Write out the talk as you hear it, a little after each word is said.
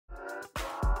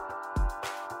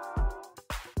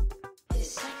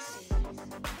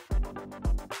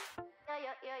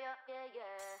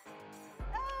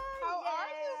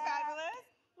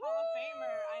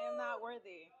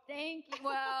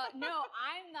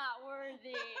not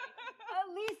worthy.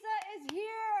 Elisa is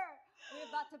here. We're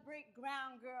about to break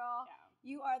ground, girl. Yeah.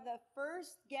 You are the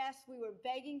first guest we were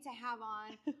begging to have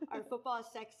on our Football is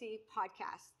Sexy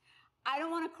podcast. I don't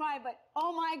want to cry, but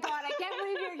oh my God, I can't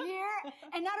believe you're here.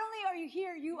 And not only are you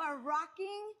here, you are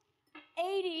rocking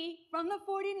 80 from the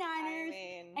 49ers.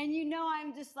 And you know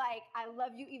I'm just like, I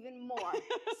love you even more.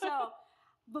 So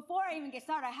before I even get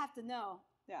started, I have to know.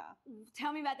 Yeah.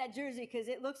 Tell me about that jersey, because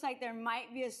it looks like there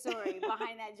might be a story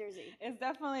behind that jersey. It's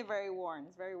definitely very worn.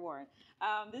 It's very worn.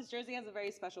 This jersey has a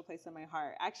very special place in my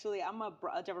heart. Actually, I'm a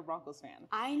Denver Broncos fan.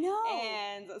 I know.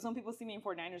 And some people see me in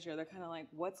 49ers gear. They're kind of like,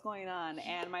 what's going on?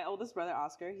 And my oldest brother,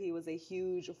 Oscar, he was a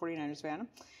huge 49ers fan.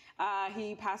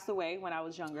 He passed away when I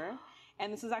was younger.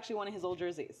 And this is actually one of his old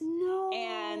jerseys. No.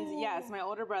 And yes, my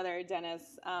older brother, Dennis,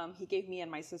 he gave me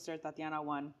and my sister, Tatiana,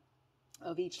 one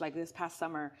of each, like this past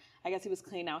summer. I guess he was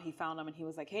cleaning out, he found them, and he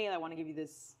was like, hey, I want to give you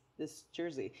this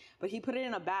jersey. But he put it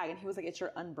in a bag, and he was like, it's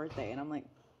your unbirthday. And I'm like,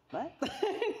 what?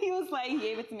 He was like, he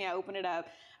gave it to me, I opened it up,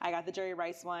 I got the Jerry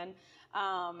Rice one.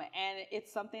 And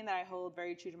it's something that I hold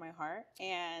very true to my heart.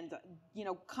 And, you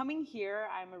know, coming here,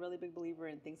 I'm a really big believer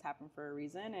in things happen for a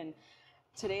reason. And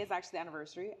today is actually the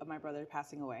anniversary of my brother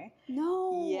passing away.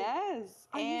 No. Yes.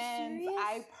 Are and you serious?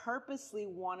 I purposely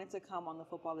wanted to come on the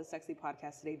Football is Sexy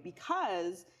podcast today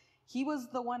because he was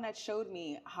the one that showed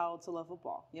me how to love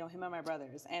football. You know, him and my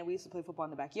brothers. And we used to play football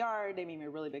in the backyard. They made me a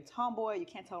really big tomboy. You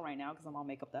can't tell right now because I'm all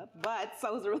makeup up. But so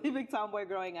I was a really big tomboy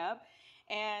growing up.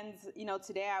 And, you know,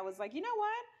 today I was like, you know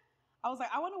what? I was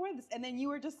like, I want to wear this. And then you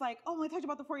were just like, oh, I talked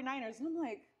about the 49ers. And I'm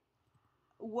like,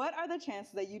 what are the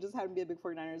chances that you just happen to be a big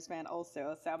 49ers fan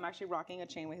also? So I'm actually rocking a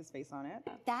chain with his face on it.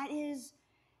 That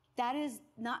is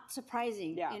not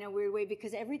surprising in a weird way,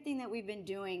 because everything that we've been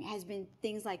doing has been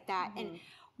things like that. Mm-hmm. And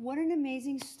what an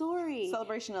amazing story.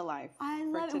 Celebration of life. I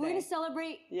love it. We're going to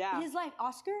celebrate his life.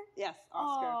 Oscar? Yes,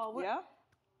 Oscar.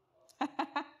 Yeah.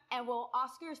 And well,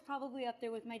 Oscar is probably up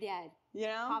there with my dad. You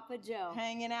know? Papa Joe.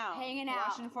 Hanging out.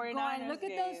 Watching 49ers going, look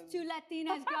games. at those two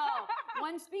Latinas go.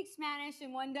 One speaks Spanish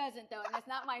and one doesn't, though. And that's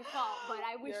not my fault. But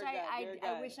I wish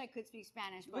I wish I could speak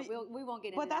Spanish. But we won't get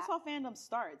into that. But that's how fandom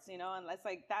starts, you know? And it's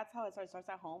like, that's how it starts. It starts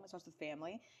at home. It starts with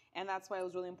family. And that's why it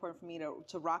was really important for me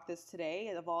to rock this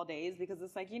today of all days. Because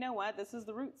it's like, you know what? This is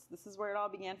the roots. This is where it all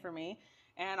began for me.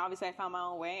 And obviously I found my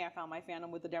own way. I found my fandom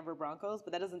with the Denver Broncos.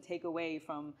 But that doesn't take away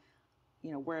from,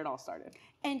 you know, where it all started.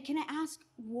 And can I ask,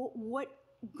 what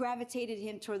gravitated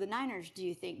him toward the Niners, do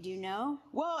you think? Do you know?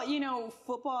 Well, you know,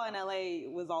 football in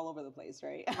LA was all over the place,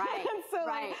 right? Right, so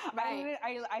right.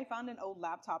 I found an old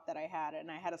laptop that I had,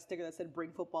 and I had a sticker that said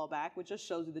 "Bring Football Back," which just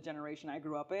shows you the generation I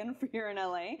grew up in for here in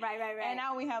LA. Right. And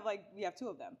now we have two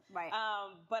of them. Right.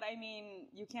 But I mean,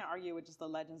 you can't argue with just the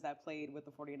legends that played with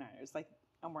the 49ers. Like,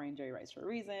 I'm wearing Jerry Rice for a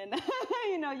reason.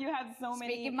 You know, you have so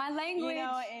many. Speaking my language. You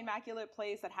know, immaculate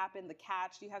plays that happened, the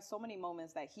catch. You have so many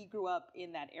moments that he grew up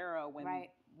in that era when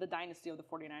the dynasty of the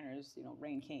 49ers, you know,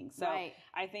 reigned king. So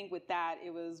I think with that,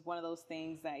 it was one of those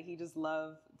things that he just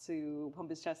loved to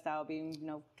pump his chest out, being, you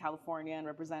know, California and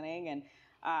representing. And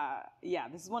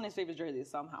this is one of his favorite jerseys,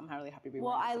 so I'm really happy to be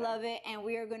wearing it. Well, I love it, and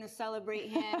we are going to celebrate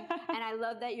him. And I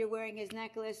love that you're wearing his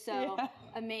necklace. So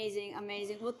amazing.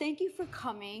 Well, thank you for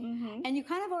coming. Mm-hmm. And you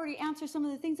kind of already answered some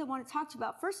of the things I want to talk to you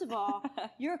about. First of all,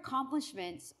 your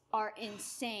accomplishments are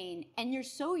insane, and you're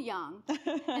so young.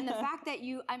 And the fact that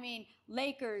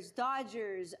Lakers,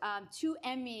 Dodgers, 2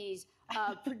 Emmys,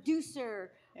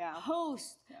 producer,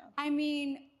 host. Yeah. I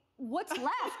mean, what's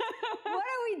left? What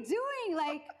are we doing?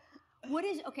 Like, what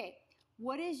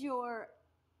is your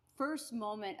first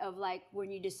moment of like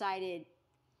when you decided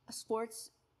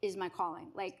sports is my calling?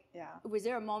 Like, was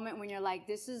there a moment when you're like,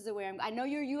 this is the way I know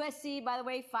you're USC, by the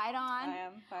way, fight on. I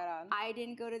am, fight on. I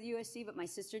didn't go to the USC, but my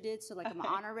sister did, so like I'm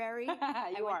honorary.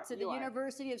 I went to the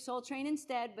University of Soul Train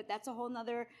instead, but that's a whole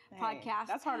nother podcast.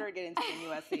 That's harder to get into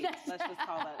than USC. Let's just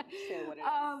call that, say what it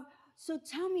is. So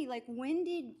tell me, like, when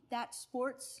did that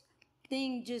sports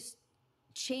thing just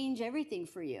change everything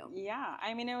for you? Yeah,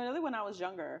 I mean, really when I was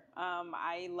younger.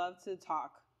 I love to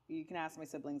talk. You can ask my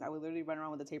siblings. I would literally run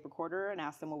around with a tape recorder and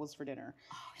ask them what was for dinner.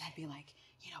 Oh, and I'd be like,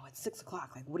 you know, it's 6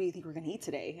 o'clock. Like, what do you think we're going to eat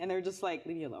today? And they're just like,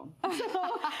 leave me alone.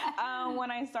 So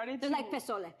when I started They're like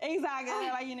Pesole. Exactly.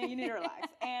 They're like, you know, you need to relax.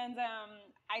 And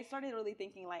I started really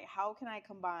thinking, like, how can I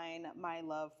combine my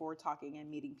love for talking and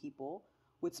meeting people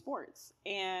with sports?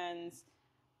 And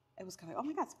it was kind of like, oh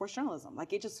my God, sports journalism.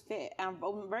 Like, it just fit. And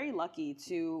I'm very lucky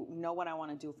to know what I want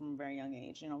to do from a very young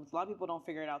age. You know, a lot of people don't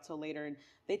figure it out till later, and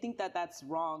they think that that's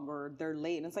wrong or they're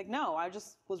late. And it's like, no, I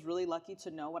just was really lucky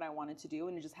to know what I wanted to do,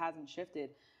 and it just hasn't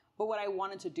shifted. but what I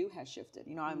wanted to do has shifted.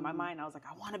 You know, in my mind, I was like,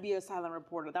 I want to be a silent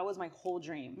reporter. That was my whole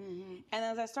dream. And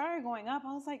as I started going up,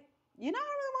 I was like, you know, I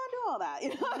don't really want to do all that. You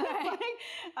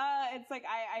know, it's like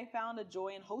I found a joy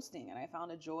in hosting, and I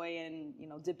found a joy in, you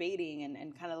know, debating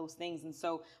and kind of those things. And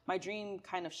so my dream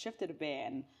kind of shifted a bit.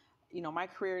 And, you know, my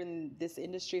career in this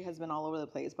industry has been all over the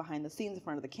place, behind the scenes, in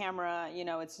front of the camera. You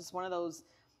know, it's just one of those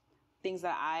things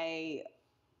that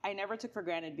I never took for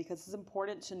granted, because it's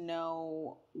important to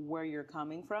know where you're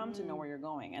coming from, to know where you're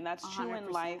going. And that's true 100%. In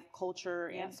life, culture,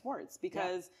 and sports,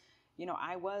 because you know,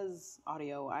 I was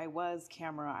audio, I was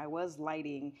camera, I was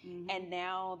lighting. And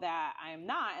now that I'm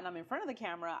not, and I'm in front of the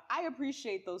camera, I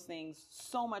appreciate those things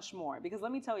so much more. Because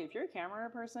let me tell you, if your camera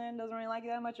person doesn't really like you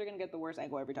that much, you're going to get the worst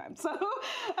angle every time. So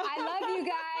I love you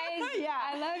guys.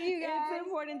 I love you guys. It's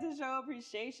important to show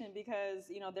appreciation, because,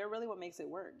 you know, they're really what makes it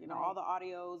work. You know, all the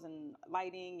audios and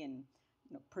lighting and,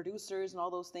 you know, producers and all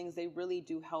those things, they really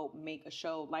do help make a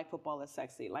show like football is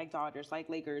sexy, like Dodgers, like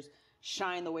Lakers,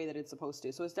 shine the way that it's supposed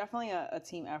to. So it's definitely a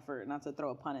team effort, not to throw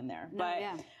a pun in there. But,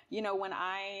 you know, when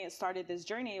I started this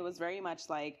journey, it was very much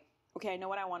like, okay, I know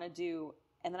what I want to do.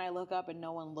 And then I look up and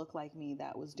no one looked like me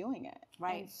that was doing it.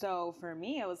 Right. And so for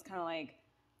me, it was kind of like,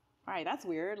 all right, that's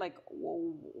weird. Like,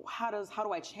 well, how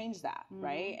do I change that?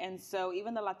 Right. And so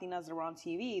even the Latinas that were on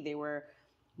TV, they were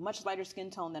much lighter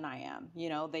skin tone than I am. You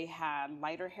know, they had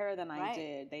lighter hair than I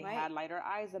did. They had lighter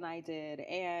eyes than I did.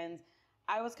 And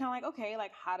I was kind of like, okay,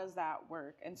 like, how does that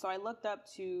work? And so I looked up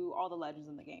to all the legends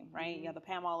in the game, right? You have the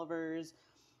Pam Olivers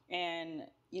and,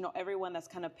 you know, everyone that's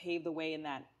kind of paved the way in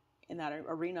that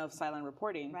arena of silent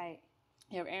reporting. Right.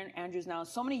 You have Aaron Andrews now,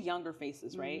 so many younger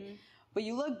faces, right? But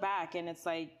you look back and it's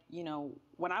like, you know,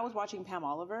 when I was watching Pam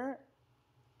Oliver,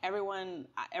 everyone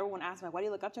asked me, why do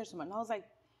you look up to her so much? And I was like,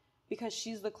 because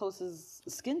she's the closest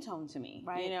skin tone to me,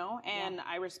 you know? And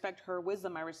I respect her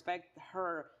wisdom. I respect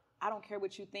her, I don't care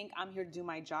what you think, I'm here to do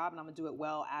my job and I'm gonna do it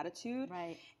well attitude.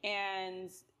 Right. And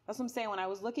that's what I'm saying. When I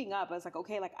was looking up, I was like,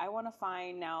 okay, like, I wanna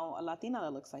find now a Latina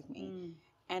that looks like me.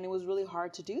 And it was really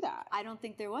hard to do that. I don't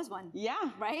think there was one. Yeah.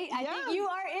 Right? I think you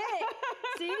are it.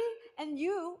 See? And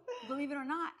you, believe it or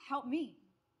not, helped me.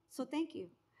 So thank you.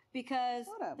 Because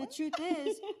the truth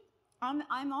is,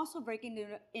 I'm also breaking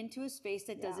into a space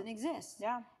that doesn't exist.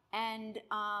 Yeah. And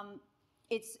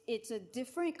it's a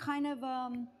different kind of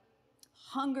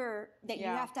hunger that you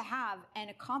have to have, and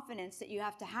a confidence that you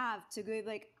have to go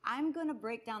like, I'm going to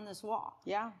break down this wall.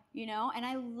 Yeah. You know, and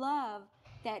I love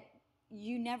that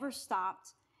you never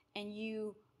stopped and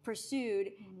you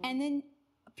pursued. And then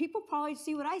people probably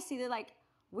see what I see. They're like,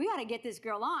 we got to get this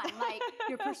girl on. Like,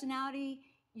 your personality,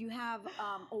 you have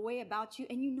a way about you,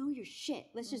 and you know your shit.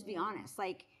 Let's just be honest.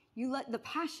 Like, you let the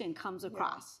passion comes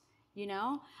across, you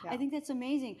know? I think that's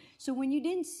amazing. So when you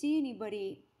didn't see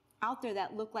anybody out there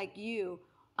that looked like you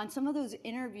on some of those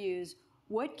interviews,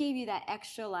 what gave you that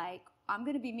extra, like, I'm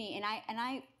going to be me? And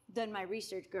I done my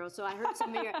research, girl. So I heard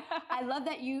some of your, I love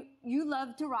that you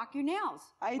love to rock your nails.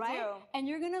 I do. And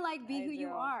you're going to like be who you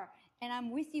are. And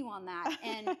I'm with you on that.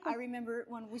 And I remember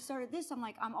when we started this, I'm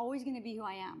like, I'm always going to be who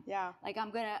I am. Yeah. Like,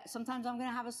 sometimes I'm going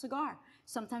to have a cigar.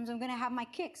 Sometimes I'm going to have my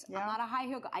kicks. Yeah. I'm not a high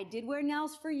heel girl. I did wear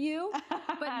nails for you,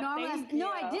 but normally, no,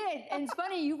 I did. And it's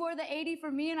funny, you wore the 80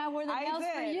 for me and I wore the nails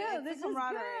for you. This is good,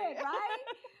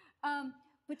 right?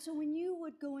 But so when you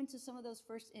would go into some of those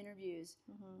first interviews,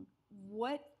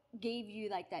 what gave you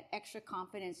like that extra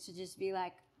confidence to just be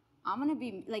like, I'm going to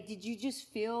be like, did you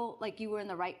just feel like you were in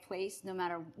the right place no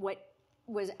matter what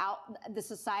was out the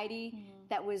society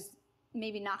that was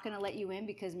maybe not going to let you in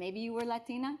because maybe you were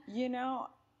Latina? You know,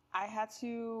 I had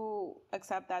to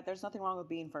accept that there's nothing wrong with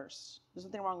being first. There's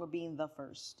nothing wrong with being the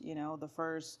first, you know, the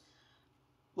first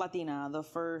Latina, the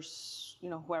first, you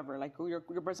know, whoever, like you're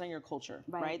representing your culture,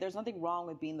 right? There's nothing wrong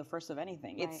with being the first of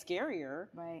anything. It's scarier.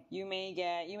 Right. You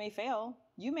may fail.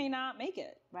 You may not make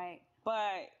it. Right.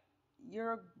 But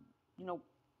you're, you know,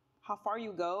 how far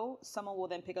you go, someone will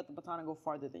then pick up the baton and go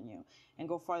farther than you, and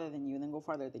go farther than you, and then go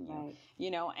farther than you. Right.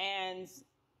 You know, and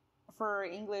for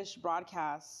English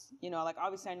broadcasts, you know, like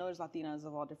obviously I know there's Latinas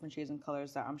of all different shades and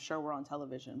colors that I'm sure were on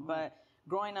television, but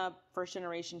growing up, first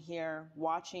generation here,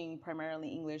 watching primarily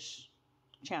English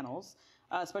channels,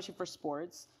 especially for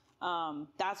sports,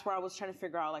 that's where I was trying to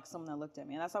figure out like someone that looked at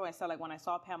me. And that's why I said, like, when I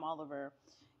saw Pam Oliver,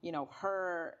 you know,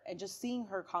 her, and just seeing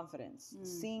her confidence,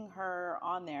 seeing her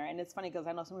on there. And it's funny because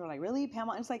I know some people are like, really, Pam?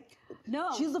 And it's like,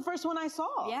 no, she's the first one I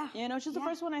saw. Yeah. You know, she's the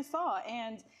first one I saw.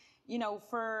 And, you know,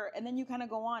 and then you kind of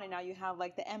go on and now you have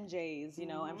like the MJs, you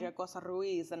know, MJ Acosta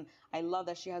Ruiz. And I love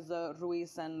that she has the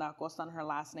Ruiz and the Acosta on her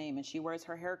last name, and she wears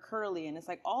her hair curly. And it's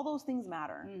like, all those things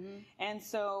matter. And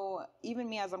so even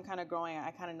me, as I'm kind of growing, I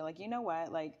kind of know, like, you know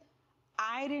what, like,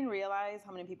 I didn't realize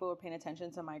how many people were paying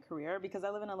attention to my career because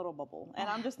I live in a little bubble. And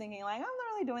I'm just thinking like, I'm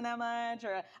not really doing that much,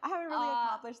 or I haven't really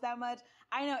accomplished that much.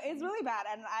 I know, it's really bad.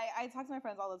 And I talk to my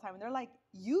friends all the time and they're like,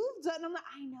 you've done, I'm like,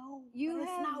 I know, but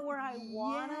it's not where I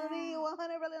want to be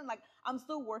 100%. I'm like, I'm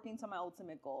still working to my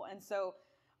ultimate goal. And so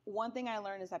one thing I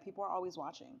learned is that people are always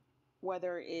watching,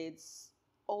 whether it's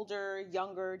older,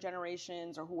 younger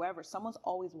generations or whoever, someone's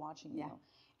always watching you.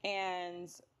 And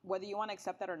whether you want to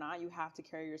accept that or not, you have to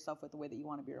carry yourself with the way that you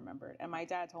want to be remembered. And my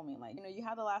dad told me, like, you know, you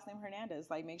have the last name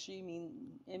Hernandez. Like, make sure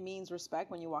it means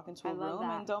respect when you walk into a room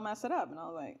and don't mess it up. And I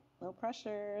was like, no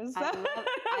pressures. I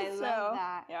love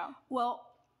that. Yeah. Well,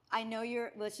 I know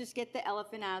let's just get the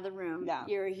elephant out of the room. Yeah.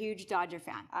 You're a huge Dodger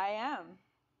fan. I am.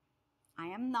 I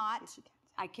am not.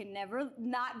 I can never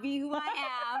not be who I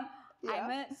am.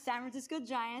 I'm a San Francisco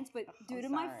Giants, but due to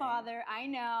my father, I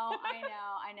know.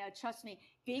 Trust me,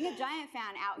 being a Giant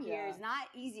fan out here is not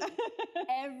easy.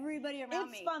 Everybody around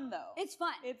me. It's fun, though. It's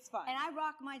fun. It's fun. And I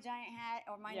rock my Giant hat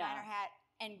or my Niner hat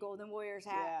and Golden Warriors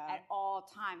hat at all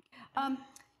time.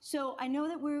 So I know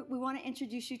that we want to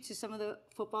introduce you to some of the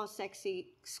Football Sexy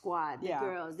Squad, the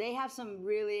girls. They have some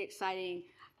really exciting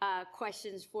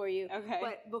questions for you. Okay.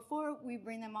 But before we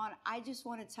bring them on, I just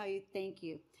want to tell you thank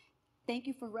you. Thank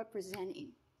you for representing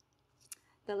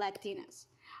the Latinas,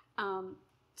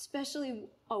 especially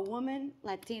a woman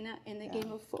Latina in the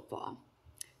game of football.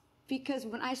 Because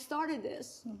when I started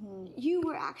this, you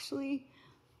were actually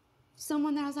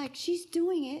someone that I was like, she's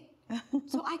doing it,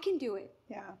 so I can do it.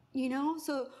 Yeah. You know?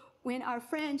 So when our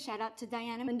friend, shout out to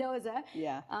Diana Mendoza,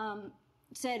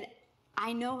 said,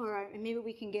 I know her, and maybe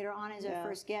we can get her on as our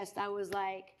first guest, I was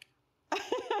like,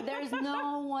 there's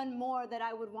no one more that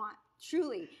I would want.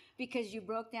 Truly, because you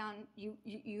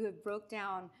have broke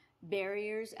down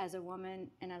barriers as a woman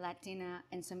and a Latina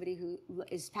and somebody who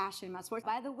is passionate about sports.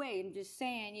 By the way, I'm just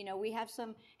saying, you know, we have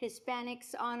some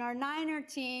Hispanics on our Niner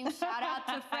team. Shout out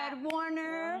to Fred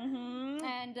Warner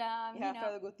and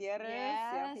Fred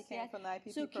Gutierrez. He came from the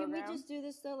IPP so program. Can we just do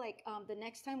this though? Like the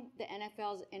next time the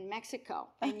NFL's in Mexico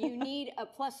and you need a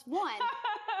 +1.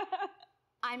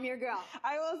 I'm your girl.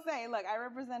 I will say, look, I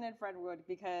represented Fred Wood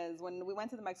because when we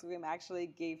went to the Mexico game, I actually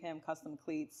gave him custom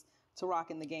cleats to rock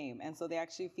in the game. And so they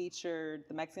actually featured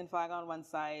the Mexican flag on one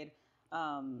side,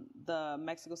 the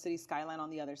Mexico City skyline on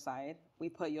the other side. We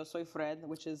put Yo Soy Fred,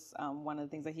 which is one of the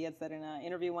things that he had said in an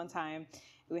interview one time.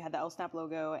 We had the El Snap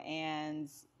logo. And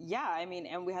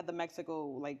and we had the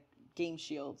Mexico game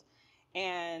shield.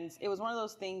 And it was one of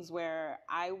those things where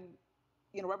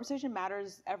representation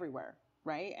matters everywhere.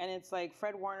 Right. And it's like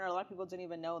Fred Warner, a lot of people didn't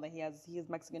even know that he has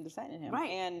Mexican descent in him. Right.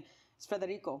 And it's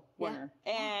Federico Warner.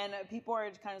 And people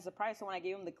are kind of surprised. So when I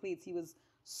gave him the cleats, he was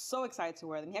so excited to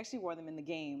wear them. He actually wore them in the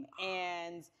game.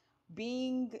 And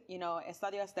being,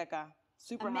 Estadio Azteca,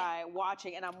 super high,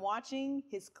 watching, and I'm watching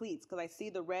his cleats because I see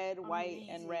the red, white,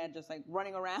 and red just like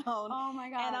running around. Oh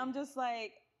my God. And I'm just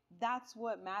like, that's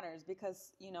what matters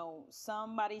because,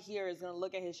 somebody here is going to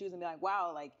look at his shoes and be like,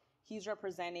 wow, like he's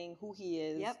representing who he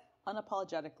is.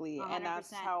 Unapologetically. 100%. And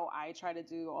that's how I try to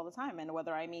do all the time. And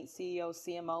whether I meet CEOs,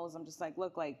 CMOs, I'm just like,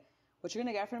 look, like what you're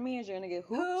going to get from me is you're going to get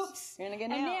hoops. You're going to get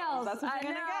nails. That's what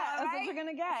you're going to get. That's what you're going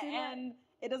to get. And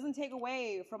it doesn't take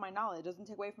away from my knowledge. It doesn't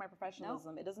take away from my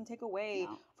professionalism. It doesn't take away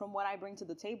from what I bring to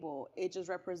the table. It just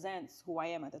represents who I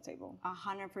am at the table.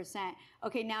 100%.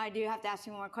 Okay, now I do have to ask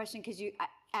you one more question because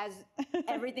as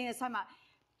everything that's talking about,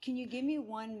 can you give me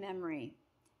one memory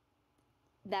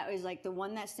that was like the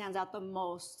one that stands out the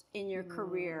most in your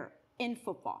career in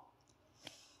football?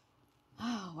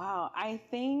 Oh, wow. I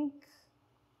think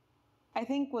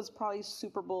was probably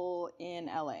Super Bowl in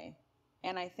LA.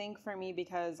 And I think for me,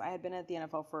 because I had been at the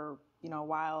NFL for, a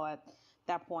while at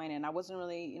that point, and I wasn't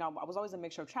really, I was always a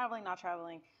mixture of traveling, not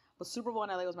traveling. But Super Bowl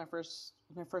in LA was my first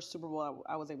Super Bowl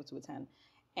I was able to attend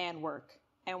and work.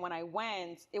 And when I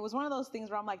went, it was one of those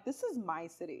things where I'm like, this is my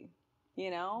city.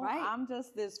 Right. I'm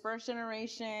just this first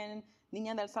generation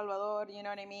Niña del Salvador, you know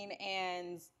what I mean?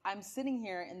 And I'm sitting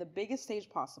here in the biggest stage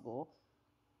possible,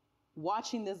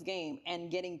 watching this game and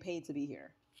getting paid to be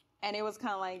here. And it was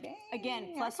kind of like, dang,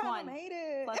 again, +1. Made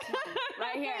it. +1.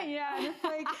 Right here. Yeah. And it's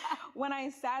like when I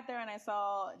sat there and I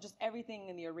saw just everything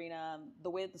in the arena, the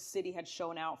way that the city had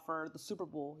shown out for the Super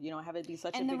Bowl, have it be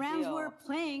such a big deal. And the Rams were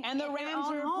playing. And the Rams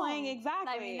were playing,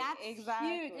 exactly. I mean, that's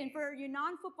huge. And for you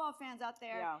non-football fans out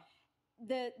there,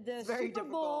 the Super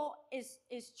Bowl is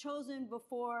chosen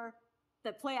before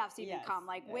the playoffs even come,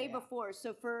 way before.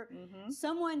 So for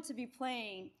someone to be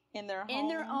playing in their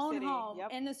own city, home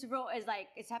in the Super Bowl is like,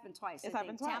 it's happened twice. It's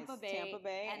happened twice. Tampa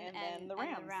Bay and then the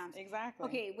Rams. And the Rams. Exactly.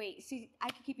 Okay, wait. See, I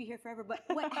could keep you here forever, but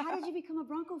how did you become a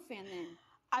Bronco fan then?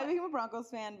 I became a Broncos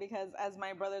fan because as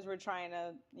my brothers were trying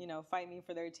to, fight me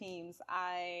for their teams,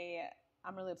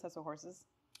 I'm really obsessed with horses.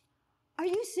 Are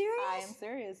you serious? I am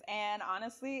serious. And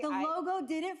honestly, the logo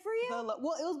did it for you?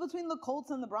 Well, it was between the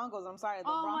Colts and the Broncos. I'm sorry. The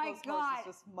Broncos horse is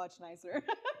just much nicer.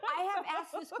 I have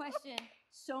asked this question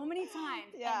so many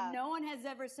times, and no one has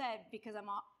ever said, because I'm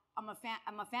a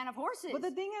fan of horses. But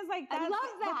the thing is, like, I love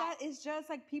that. But that is just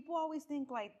like people always think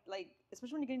like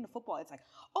especially when you get into football, it's like,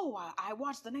 oh, I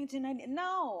watched the 1990.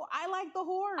 No, I like the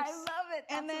horse. I love it.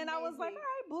 And then I was like, all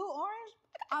right, blue, orange.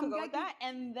 I could go with that.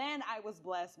 And then I was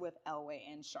blessed with Elway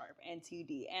and Sharp and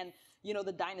TD and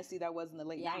the dynasty that was in the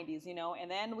late 90s. And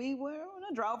then we were in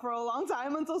a drought for a long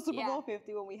time until Super Bowl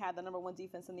 50 when we had the #1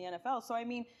 defense in the NFL. So I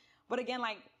mean, but again,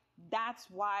 like, that's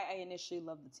why I initially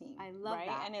loved the team. I love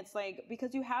that. And it's like,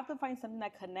 because you have to find something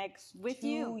that connects with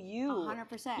you.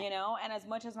 100%. And as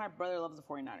much as my brother loves the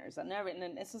 49ers, and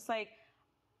it's just like,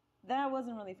 that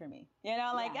wasn't really for me.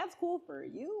 That's cool for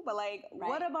you, but like,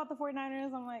 what about the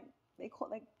 49ers? I'm like, they call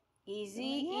like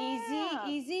easy.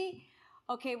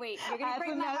 Okay, wait, you're gonna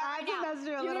break my heart right now.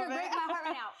 You're gonna break my heart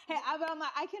right now. Hey, but I'm like,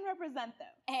 I can represent them.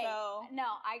 Hey, so. no,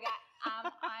 I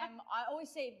always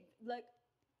say, like,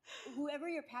 whoever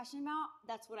you're passionate about,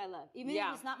 that's what I love. Even if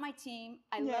it's not my team,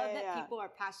 I love that people are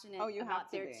passionate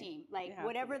about their team. Like,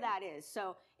 whatever that is.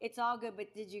 So it's all good,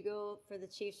 but did you go for the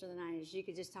Chiefs or the Niners? You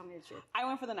could just tell me the truth. I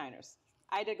went for the Niners.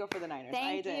 I did go for the Niners.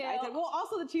 I did. Well,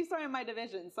 also the Chiefs are in my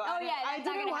division, so I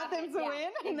didn't want them to win,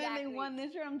 and then they won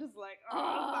this year. I'm just like,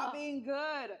 stop being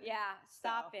good. Yeah,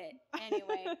 stop it.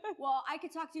 Anyway, well, I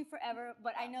could talk to you forever,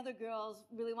 but I know the girls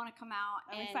really want to come out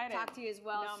and talk to you as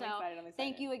well. No, I'm excited.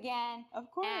 Thank you again. Of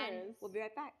course. And we'll be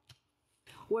right back.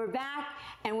 We're back,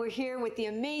 and we're here with the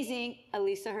amazing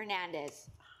Elisa Hernandez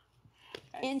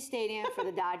in stadium for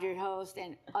the Dodger host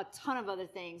and a ton of other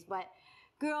things, but.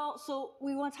 Girl, so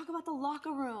we want to talk about the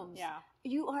locker rooms. Yeah.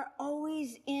 You are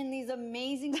always in these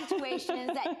amazing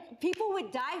situations that people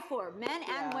would die for. Men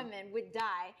and women would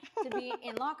die to be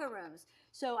in locker rooms.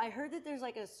 So I heard that there's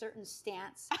like a certain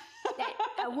stance that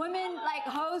a woman like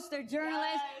host or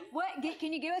journalist. Yes.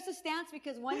 Can you give us a stance?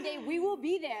 Because one day we will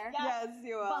be there. Yes,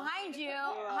 you will. Behind you,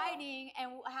 hiding.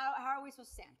 And how are we supposed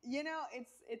to stand?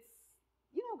 It's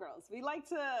girls, we like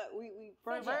to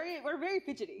we're very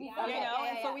fidgety,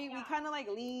 and so we kind of like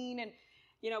lean and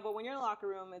but when you're in the locker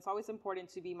room, it's always important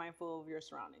to be mindful of your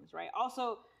surroundings, right?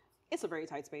 Also, it's a very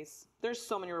tight space. There's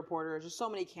so many reporters, there's so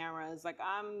many cameras. Like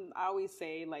I always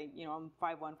say, like, I'm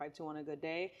 5'1", 5'2" on a good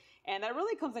day. And that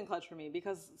really comes in clutch for me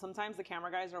because sometimes the camera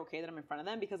guys are okay that I'm in front of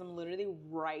them because I'm literally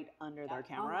right under their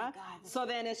camera. Oh my God. So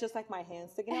then it's just like my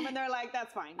hands sticking up and they're like,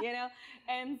 that's fine,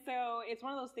 And so it's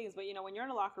one of those things, but when you're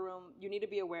in a locker room, you need to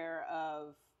be aware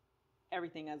of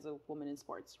everything as a woman in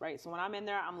sports, right? So when I'm in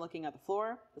there, I'm looking at the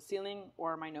floor, the ceiling,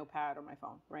 or my notepad or my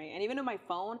phone, right? And even in my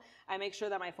phone, I make sure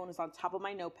that my phone is on top of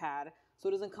my notepad so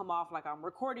it doesn't come off like I'm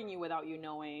recording you without you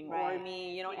knowing, or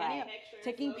me,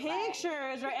 taking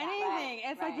pictures or anything.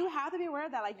 It's like you have to be aware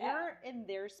of that. Like you're in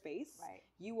their space,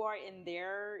 you are in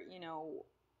their,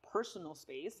 personal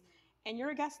space. And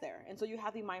you're a guest there, and so you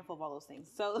have to be mindful of all those things.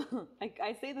 So,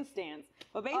 I say the stance,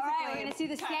 but basically, all right, we're gonna see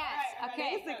the stance.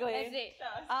 Okay, basically, let's see.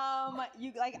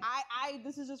 You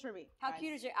this is just for me. How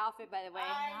cute is your outfit, by the way?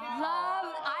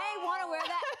 I want to wear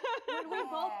that when we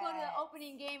both go to the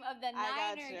opening game of the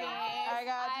Niner game. I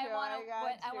got you.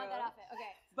 I want that outfit.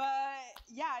 Okay. But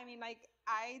yeah,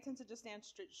 I tend to just stand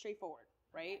straightforward.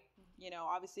 Right?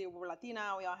 Obviously we're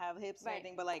Latina, we all have hips and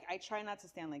everything, but like I try not to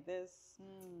stand like this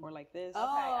or like this.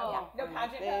 Oh, no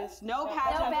pageant pose. No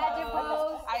pageant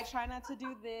pose. I try not to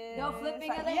do this. No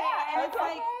flipping of the hair. It's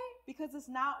like, because it's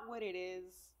not what it is,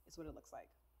 it's what it looks like.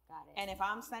 Got it. And if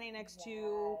I'm standing next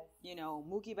to,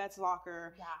 Mookie Betts'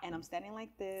 locker, and I'm standing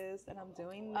like this, and I'm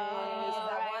doing this,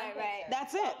 right.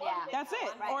 That's it. Yeah. That's it.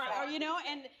 Or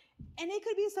and it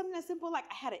could be something as simple like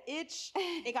I had an itch,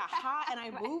 it got hot, and I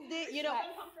moved it.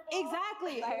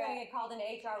 Exactly. You're gonna get called into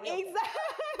HR. Exactly.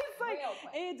 It's like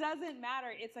it doesn't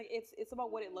matter. It's like it's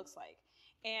about what it looks like.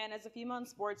 And as a female in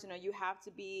sports, you have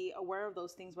to be aware of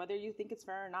those things, whether you think it's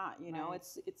fair or not.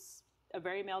 It's a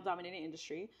very male-dominated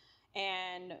industry.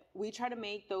 And we try to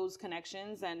make those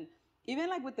connections, and even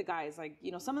like with the guys, like,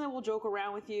 some of them will joke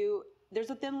around with you. There's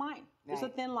a thin line. There's a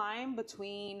thin line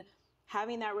between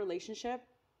having that relationship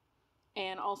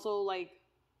and also like,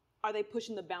 are they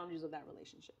pushing the boundaries of that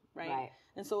relationship, right?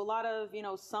 And so a lot of,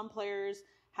 some players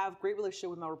have great relationship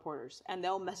with male reporters, and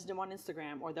they'll message them on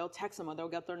Instagram, or they'll text them, or they'll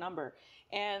get their number.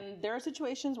 And there are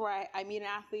situations where I meet an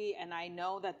athlete and I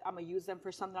know that I'm gonna use them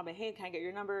for something. I'm like, hey, can I get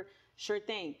your number? Sure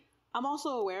thing. I'm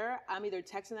also aware I'm either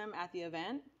texting them at the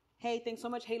event, hey, thanks so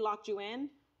much, hey, locked you in,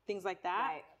 things like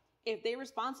that. if they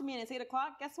respond to me and it's 8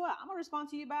 o'clock, guess what? I'm gonna respond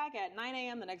to you back at 9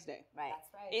 a.m. the next day. Right. That's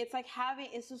right. It's like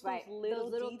it's just those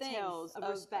little details of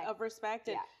respect. Of respect.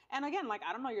 And again, like,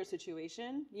 I don't know your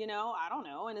situation, you know, I don't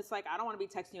know. And it's like, I don't want to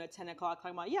be texting you at 10 o'clock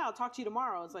talking about, yeah, I'll talk to you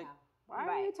tomorrow. It's like, why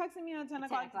are you texting me at 10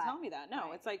 o'clock to tell me that?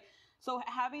 No, it's like, so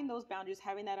having those boundaries,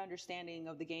 having that understanding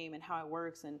of the game and how it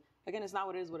works. And again, it's not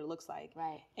what it is, what it looks like.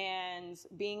 Right. And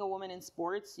being a woman in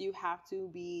sports, you have to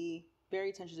be very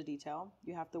attention to detail.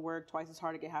 You have to work twice as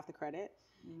hard to get half the credit.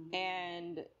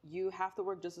 And you have to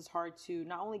work just as hard to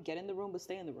not only get in the room, but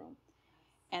stay in the room.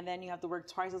 And then you have to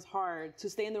work twice as hard to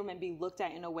stay in the room and be looked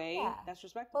at in a way that's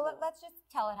respectful. Well, let's just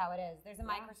tell it how it is. There's a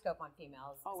microscope on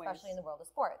females, especially in the world of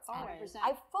sports. Always. And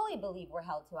I fully believe we're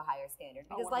held to a higher standard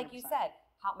because, like you said,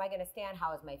 how am I going to stand?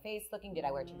 How is my face looking? Did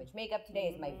I wear too much makeup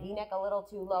today? Is my V-neck a little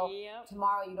too low?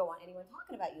 Tomorrow, you don't want anyone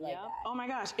talking about you like that. Oh my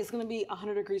gosh, it's going to be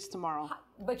 100 degrees tomorrow.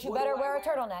 But you better wear a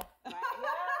turtleneck.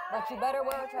 But you better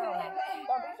wear a turtleneck.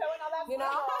 Don't be showing all that. You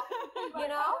know? You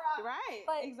know? Right.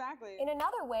 But exactly. In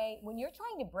another way, when you're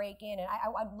trying to break in, and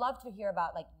I'd love to hear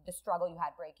about like the struggle you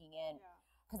had breaking in.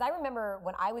 Because I remember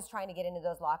when I was trying to get into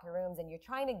those locker rooms and you're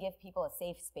trying to give people a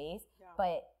safe space,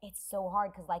 but it's so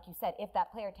hard because like you said, if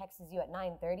that player texts you at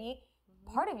 9:30,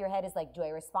 part of your head is like, do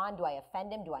I respond? Do I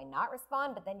offend him? Do I not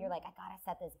respond? But then you're like, I gotta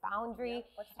set this boundary.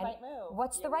 What's the right move?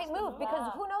 What's the right move?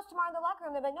 Because who knows tomorrow in the locker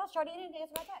room, they're like, no, Shorty, you didn't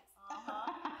answer my text.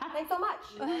 Thanks so much.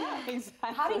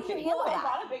 Exactly. How did you handle A that?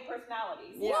 lot of big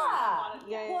personalities.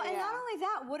 Well, and not only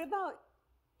that, what about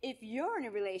if you're in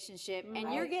a relationship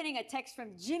and you're getting a text from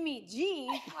Jimmy G?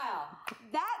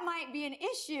 That might be an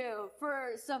issue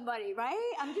for somebody,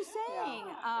 right? I'm just saying.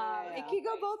 It can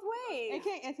go both ways.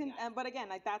 It can, but again,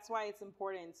 like, that's why it's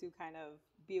important to kind of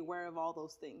be aware of all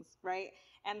those things, right?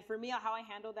 And for me, how I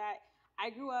handle that,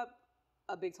 I grew up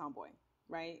a big tomboy.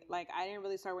 Right? Like, I didn't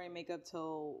really start wearing makeup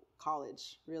till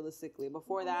college, realistically.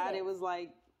 Before that, it was like...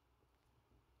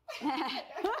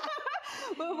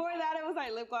 Before that, it was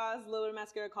like lip gloss, a little bit of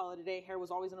mascara, call it a day. Hair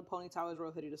was always in a ponytail. I was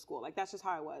real hoodie to school. Like, that's just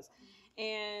how I was.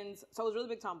 And so I was really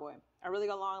big tomboy. I really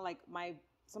got along. Like,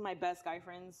 some of my best guy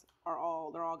friends they're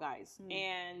all guys.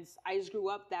 And I just grew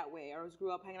up that way. I always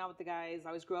grew up hanging out with the guys. I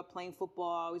always grew up playing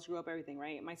football. I always grew up everything,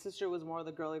 right? My sister was more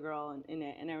the girly girl in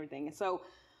it and everything. And so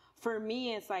for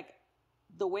me, it's like,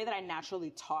 the way that I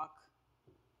naturally talk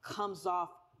comes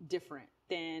off different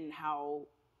than how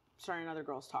certain other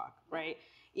girls talk, right?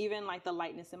 Even like the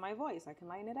lightness in my voice, I can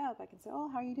lighten it up. I can say, "Oh,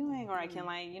 how are you doing?" Or I can,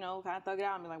 like, you know, kind of thug it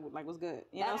out and be like, "What's good?"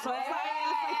 You know, so it's like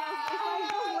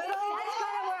those little. That's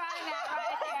kind of where I'm at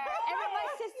right there. My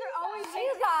sister always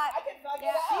She's got.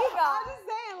 I'm just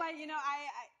saying, like, you know,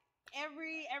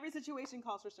 every situation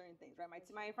calls for certain things, right?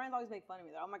 My friends always make fun of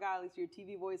me. They're, "Oh my God, at least your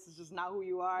TV voice is just not who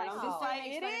you are." And I'm just like,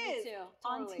 it is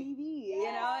on TV,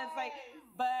 you know. It's like,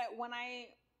 but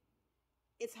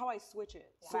it's how I switch it.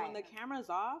 So when the camera's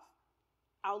off,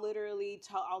 I'll literally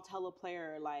tell a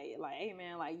player like, "Hey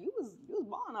man, like you was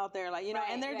balling out there, like, you know,"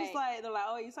 and they're just like,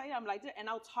 "Oh, you saw it?" I'm like, and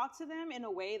I'll talk to them in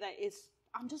a way that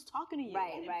I'm just talking to you.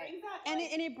 Right. And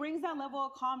it brings that level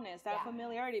of calmness, that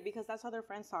familiarity, because that's how their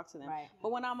friends talk to them. Right.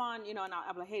 But when I'm on, you know, and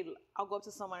I'm like, hey, I'll go up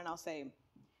to someone and I'll say,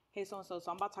 "Hey, so-and-so,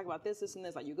 so I'm about to talk about this, and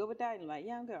this. Like, you good with that?" And you're like,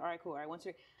 "Yeah, I'm good." "All right, cool. All right, once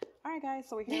you're, all right, guys,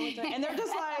 so we're here with the," and they're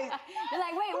just like, you're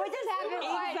like, "Wait, what just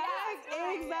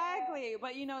happened?" Exactly.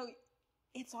 But, you know,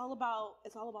 it's all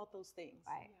about those things.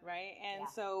 Right. And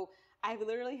so I've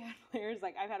literally had players,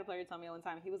 like, I've had a player tell me one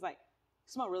time, he was like, "You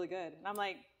smell really good." And I'm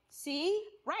like, "See?"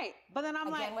 Right. But then I'm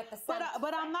Again, like, with the scent.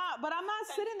 but I'm not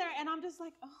sitting there and I'm just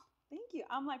like, "Oh, thank you."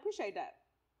 I'm like, "Appreciate that."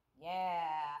 Yeah,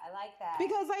 I like that.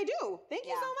 Because I do. Thank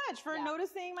you so much for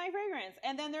noticing my fragrance.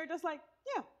 And then they're just like,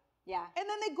 yeah. And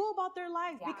then they go about their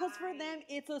lives because for them,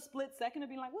 it's a split second of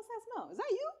being like, "What's that smell? Is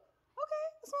that you? Okay,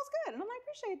 it smells good." And I'm like,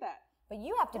 "Appreciate that." But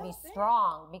you have to be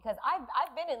strong because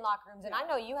I've been in locker rooms and I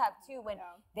know you have too when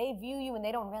they view you and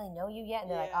they don't really know you yet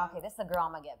and they're like, "Okay, this is a girl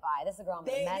I'm gonna get by. This is a girl I'm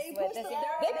gonna mess with."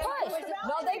 They push.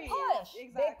 No, they push.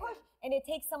 Exactly. They push. And it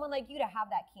takes someone like you to have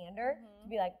that candor to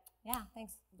be like, "Yeah,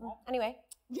 thanks. Anyway."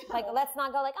 Like, let's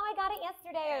not go like, "Oh, I got it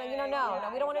yesterday," or, you know, no,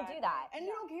 we don't want to do that. And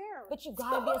you don't care. But you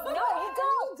gotta be no, you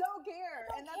don't. You don't care.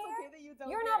 And that's okay that you don't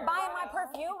You're care. not buying my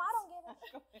perfume. I don't give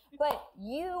it. But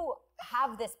you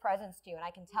have this presence to you, and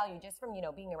I can tell you just from, you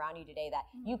know, being around you today that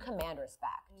you command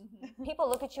respect. People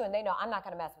look at you and they know, I'm not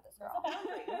gonna mess with this girl.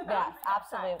 Yes,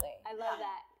 absolutely. I love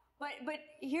that. But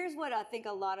here's what I think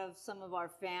a lot of some of our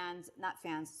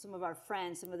some of our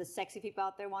friends, some of the sexy people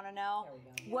out there want to know.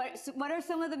 What are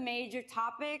some of the major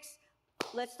topics?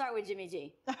 Let's start with Jimmy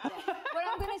G. What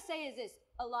I'm going to say is this.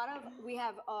 We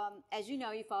have, as you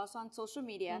know, you follow us on social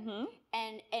media.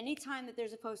 And anytime that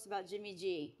there's a post about Jimmy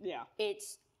G,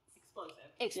 it's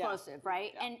explosive,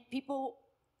 right? Yeah. And people,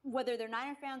 whether they're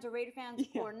Niner fans or Raider fans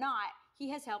or not, he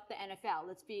has helped the NFL.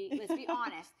 Let's be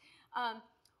honest.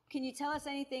 Can you tell us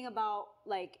anything about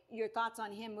like your thoughts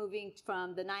on him moving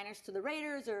from the Niners to the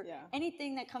Raiders, or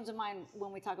anything that comes to mind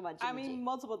when we talk about Jimmy G?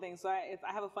 Multiple things. So I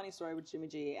have a funny story with Jimmy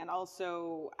G, and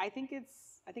also I think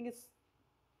it's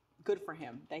good for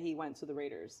him that he went to the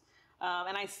Raiders.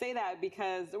 And I say that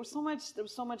because there was so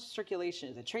much circulation.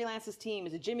 Is it Trey Lance's team?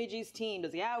 Is it Jimmy G's team?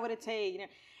 Does he have what it takes? You know,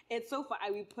 it's so fun.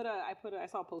 I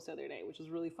saw a post the other day, which was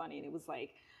really funny, and it was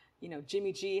like, you know,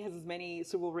 Jimmy G has as many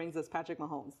Super Bowl rings as Patrick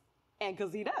Mahomes. And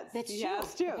because he does. That's he true.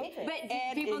 has too. But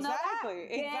people know that.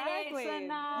 Exactly. I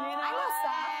know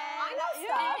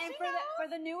stuff. And for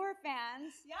the newer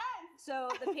fans, so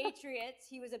the Patriots,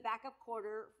 he was a backup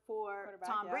quarterback,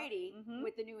 Tom Brady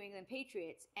with the New England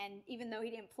Patriots. And even though he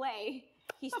didn't play,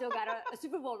 he still got a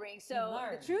Super Bowl ring. So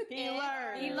the truth is, he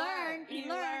learned.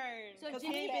 So because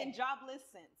he's been jobless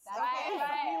since. Right.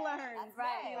 He learned.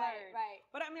 Right.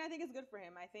 But I mean, I think it's good for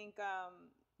him. I think,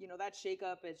 you know, that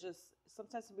shakeup is just,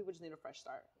 sometimes some people just need a fresh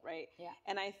start, right? Yeah.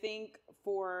 And I think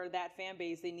for that fan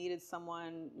base, they needed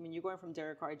someone. I mean, you're going from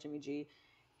Derek Carr to Jimmy G,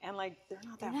 and like they're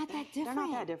not that different,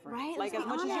 right? Like as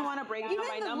much as you want to break down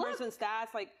by numbers and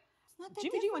stats, like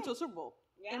Jimmy G went to a Super Bowl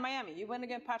in Miami. You went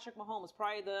against Patrick Mahomes,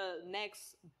 probably the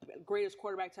next greatest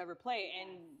quarterback to ever play,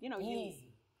 and you know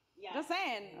Just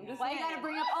saying. I'm just saying. Why you gotta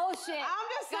bring up old shit? I'm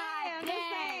just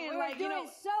saying. We Like, were doing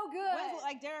so good.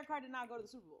 Like Derek Carr did not go to the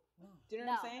Super Bowl. Do you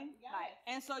know what I'm saying? Yeah. Right.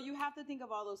 And so you have to think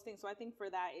of all those things. So I think for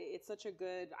that, it's such a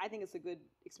good, I think it's a good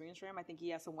experience for him. I think he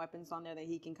has some weapons on there that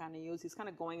he can kind of use. He's kind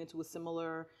of going into a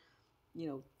similar, you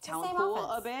know, talent pool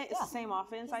a bit. It's the same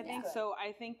offense, I think. So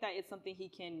I think that it's something he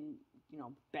can, you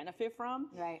know, benefit from.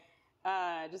 Right.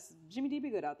 Just Jimmy D be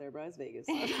good out there, bro. It's Vegas.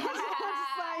 So just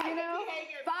like, you know.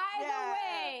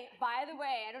 By the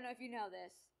way, I don't know if you know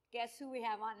this. Guess who we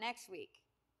have on next week?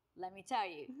 Let me tell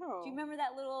you. Oh. Do you remember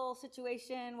that little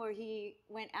situation where he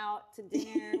went out to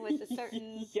dinner with a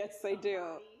certain... Yes, I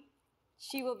do.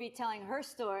 She will be telling her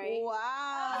story.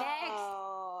 Wow.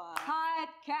 Next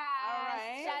podcast. All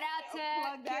right. Shout out to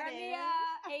Plug that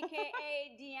Carmia,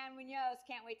 a.k.a. Deanne Munoz.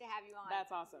 Can't wait to have you on.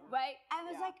 That's awesome. Right? I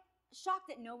was like shocked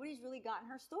that nobody's really gotten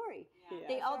her story. Yeah.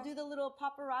 They all do the little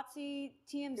paparazzi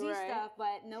TMZ stuff,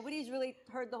 but nobody's really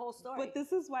heard the whole story. But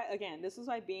this is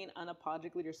why being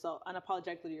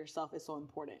unapologetically yourself is so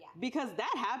important. Yeah. Because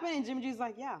that happened, and Jimmy G's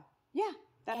like,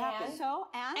 that happened. So,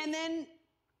 and then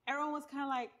everyone was kind of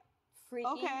like, freaky.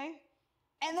 okay.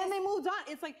 And then they moved on.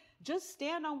 It's like, just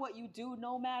stand on what you do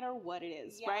no matter what it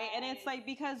is, right? And it's like,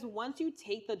 because once you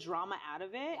take the drama out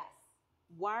of it,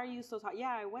 why are you so tired?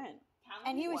 Yeah, I went.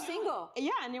 And he was single.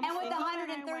 Yeah, and with the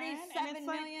 137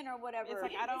 million or whatever. It's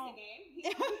like, I don't. You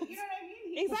know what I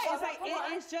mean? Exactly.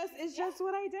 It's just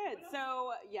what I did.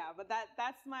 So yeah, but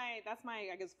that's my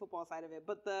I guess football side of it.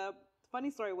 But the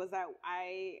funny story was that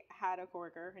I had a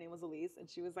coworker. Her name was Elise, and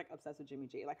she was like obsessed with Jimmy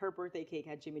G. Like her birthday cake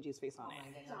had Jimmy G's face on it.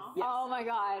 Yes. Oh my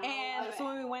God. And so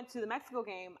when we went to the Mexico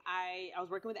game, I was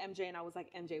working with MJ, and I was like,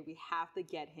 MJ, we have to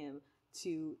get him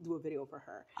to do a video for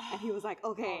her. And he was like,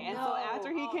 okay. So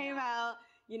after he came out,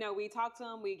 you know, we talked to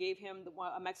him, we gave him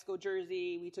a Mexico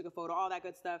jersey, we took a photo, all that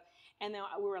good stuff. And then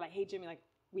we were like, hey, Jimmy, like,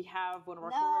 we have one of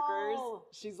our coworkers.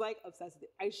 She's like obsessed with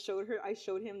it. I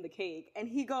showed him the cake, and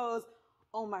he goes,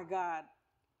 oh my God,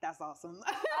 that's awesome.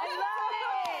 I love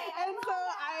it. And so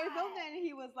I filmed it, and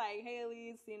he was like, hey,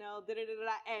 Elise, you know,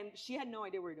 da-da-da-da. And she had no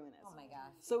idea we were doing this. Oh my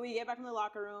gosh. So we get back from the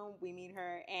locker room, we meet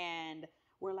her, and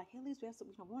we're like, hey, Elise, we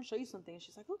want to show you something. And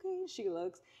she's like, okay. She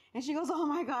looks, and she goes, oh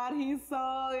my God, he's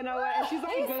so, you know, and she's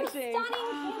like gushing.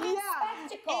 Stunning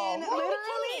spectacle. And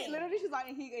literally, she's like,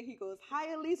 and he goes,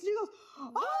 hi, Elise. She goes,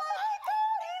 oh my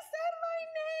God, he said my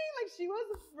name. Like she was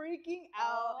freaking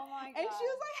out. Oh my God. And she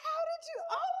was like, how did you?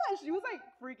 Oh my, she was like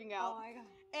freaking out. Oh my God.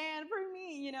 And for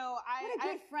me, you know, what a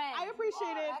good friend. I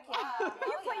appreciate it.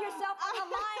 You put yourself on the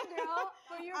line, girl,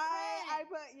 for your friend. I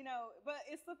put, you know, but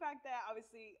it's the fact that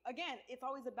obviously, again, it's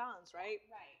always a balance, right?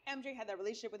 Right. MJ had that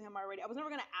relationship with him already. I was never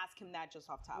going to ask him that just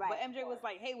off top. Right. But MJ was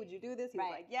like, hey, would you do this? He was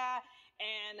like, yeah.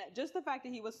 And just the fact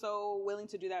that he was so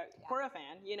willing to do that for a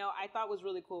fan, you know, I thought was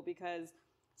really cool because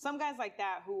some guys like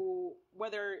that who,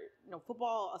 whether, you know,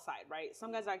 football aside, right?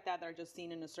 Some guys like that are just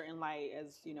seen in a certain light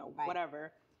as, you know,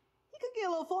 whatever. He could get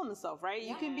a little full of himself, right?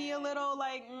 You can be a little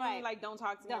like, like don't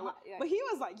talk to me. But he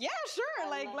was like, yeah, sure,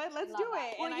 like let's do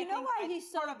it. Well, and you know why he's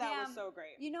so part of that was so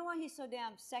great. You know why he's so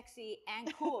damn sexy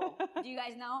and cool? Do you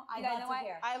guys know? I'd love to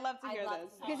hear. I love to hear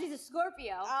this. Because he's a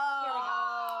Scorpio.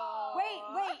 Oh. Wait,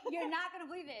 you're not gonna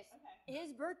believe this.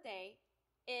 His birthday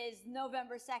is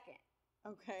November 2nd.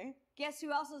 Okay. Guess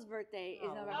who else's birthday is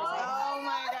November 2nd? Oh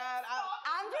my God.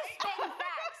 I'm just spitting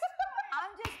facts.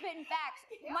 spitting facts.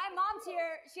 My mom's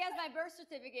here. She has my birth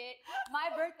certificate.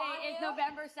 My birthday is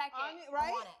November 2nd.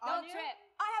 Right? Don't trip.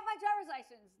 I have my driver's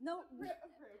license. No,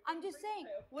 I'm just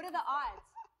saying. What are the odds?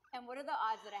 And what are the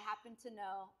odds that I happen to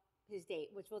know his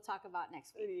date, which we'll talk about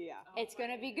next week? Yeah. It's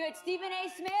going to be good. Stephen A.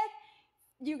 Smith,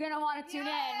 you're going to want to tune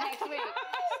in next week.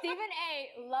 Stephen A.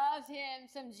 loves him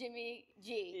some Jimmy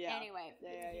G. Yeah. Anyway.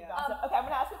 Yeah. Awesome. Okay, I'm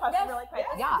going to ask a question really quick.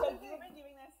 Yeah. So you've been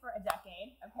doing this for a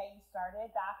decade. Okay, you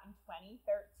started back in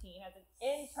 2013 as an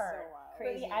intern for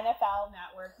the NFL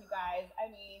Network, you guys. I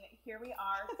mean, here we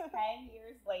are 10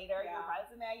 years later. Your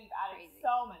resume, you've added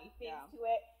so many things to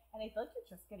it. And I feel like you're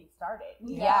just getting started.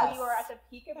 Yes. You are at the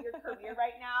peak of your career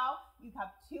right now. You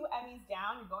have 2 Emmys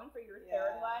down. You're going for your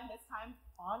third one, this time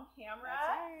on camera.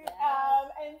 That's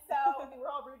right. And so we're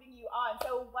all rooting you on.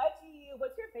 So what's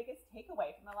your biggest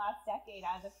takeaway from the last decade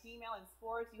as a female in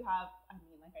sports? You have, I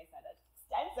mean, like I said, an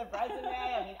extensive resume.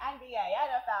 I mean, NBA,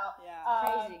 NFL,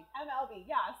 Crazy. MLB.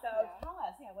 So tell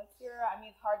us, what's your, I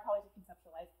mean, it's hard probably to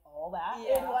conceptualize all that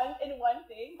in one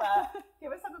thing, but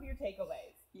give us some of your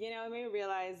takeaways. You know, it made me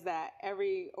realize that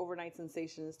every overnight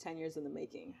sensation is 10 years in the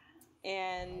making.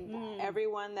 And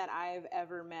everyone that I've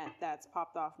ever met that's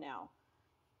popped off now,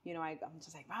 you know, I'm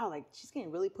just like, wow, like she's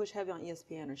getting really pushed heavy on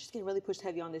ESPN or she's getting really pushed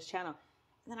heavy on this channel.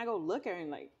 And then I go look at her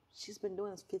and like, she's been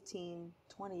doing this 15,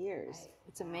 20 years.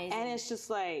 It's amazing. And it's just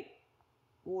like,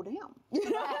 well, damn. You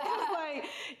know, it's like,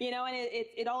 you know, and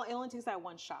it only takes that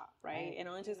one shot, right? It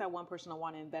only takes that one person to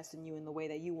want to invest in you in the way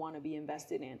that you want to be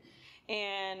invested in.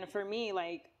 And for me,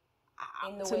 like,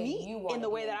 in the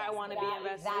way that I want to be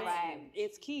invested in,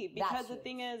 it's key. Because the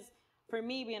thing is, for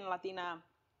me being Latina,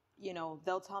 you know,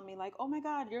 they'll tell me like, oh my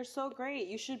God, you're so great.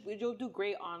 You'll do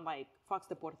great on like Fox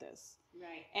Deportes.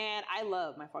 Right. And I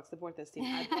love my Fox Deportes team.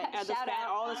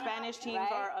 All the Spanish teams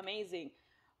are amazing.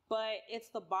 But it's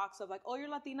the box of like, oh, you're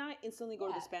Latina, instantly go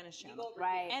to the Spanish channel.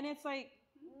 Right. And it's like,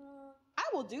 I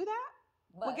will do that.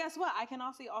 But guess what? I can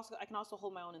also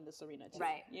hold my own in this arena too.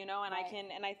 Right. You know, and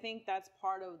I think that's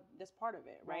part of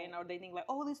it, right? And they think like,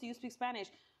 oh, Lisa, you speak Spanish.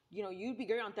 You know, you'd be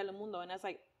great on Telemundo. And that's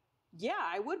like, yeah,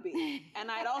 I would be. And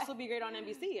I'd also be great on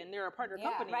NBC, and they're a partner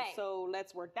company. Right. So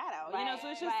let's work that out. You know, so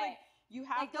it's just like, you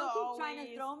have like, to don't keep always trying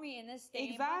to throw me in this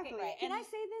same exactly. bucket. Can I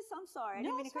say this? I'm sorry. I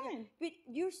didn't mean to cut you. But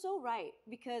you're so right,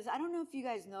 because I don't know if you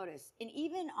guys noticed, and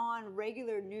even on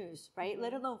regular news, right,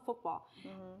 let alone football,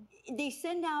 they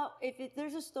send out, if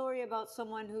there's a story about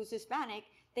someone who's Hispanic,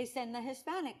 they send the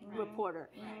Hispanic reporter.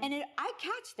 And I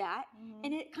catch that,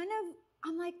 and it kind of,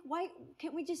 I'm like, why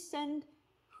can't we just send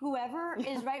whoever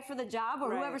is right for the job,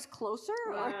 or whoever's closer?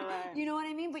 Or, you know what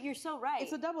I mean? But you're so right.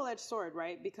 It's a double-edged sword,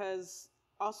 right? Because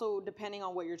also, depending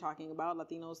on what you're talking about,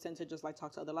 Latinos tend to just like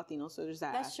talk to other Latinos, so there's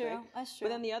that aspect. That's true. But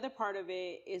then the other part of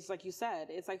it is, like you said,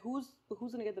 it's like who's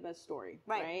gonna get the best story,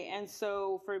 right? And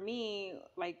so for me,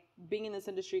 like being in this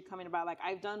industry, coming about, like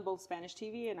I've done both Spanish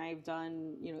TV and I've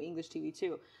done, you know, English TV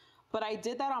too. But I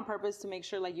did that on purpose to make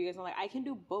sure, like you guys know, like I can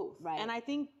do both. Right. And I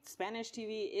think Spanish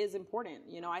TV is important.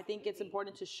 You know, I think it's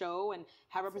important to show and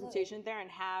have representation there and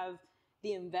have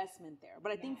the investment there.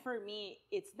 But I think for me,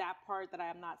 it's that part that I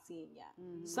am not seeing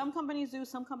yet. Some companies do,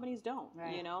 some companies don't.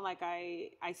 You know, like I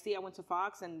went to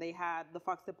Fox and they had the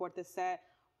Fox Deportes set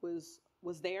was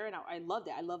there, and I loved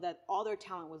it. I love that all their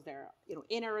talent was there, you know,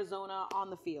 in Arizona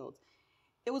on the field.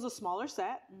 It was a smaller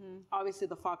set. Obviously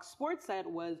the Fox Sports set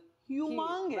was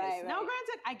humongous. Now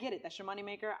granted, I get it, that's your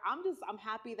moneymaker. I'm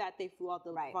happy that they flew out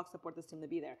the Fox Deportes team to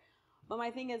be there. But my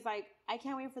thing is, like, I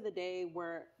can't wait for the day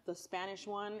where the Spanish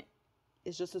one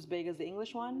is just as big as the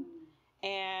English one,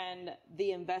 and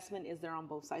the investment is there on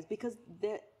both sides, because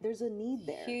there's a need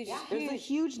there. There's a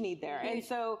huge need there. And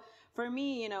so for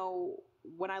me, you know,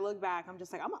 when I look back, I'm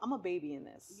just like, I'm a baby in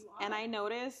this. And I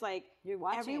notice, like, you're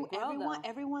watching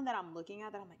everyone that I'm looking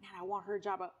at that I'm like, man, I want her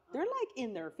job. They're like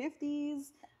in their 50s,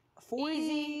 40s.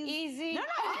 Easy. No,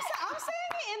 I'm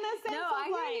saying it in the sense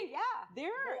of like,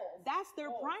 that's their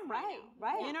prime right.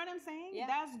 You know what I'm saying? Yeah.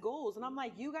 That's goals. And I'm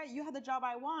like, you had the job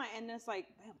I want, and it's like,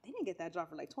 man, they didn't get that job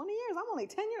for like 20 years. I'm only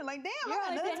 10 years. Like, damn, I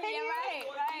got another 10 years.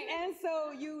 Right. And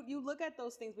so you look at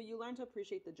those things, but you learn to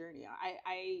appreciate the journey.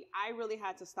 I really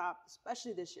had to stop,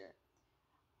 especially this year.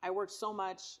 I worked so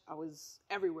much. I was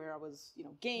everywhere. I was, you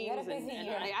know, games. You had a busy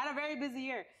year. I had a very busy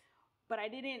year, but I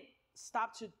didn't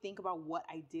stop to think about what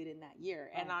I did in that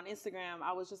year. And on Instagram,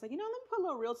 I was just like, you know, let me put a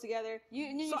little reels together.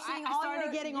 So I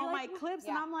started getting all my clips,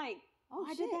 and I'm like, oh,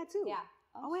 I did that too. Yeah.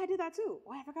 Oh, I did that too.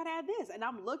 Oh, I forgot to add this. And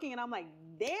I'm looking, and I'm like,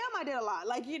 damn, I did a lot.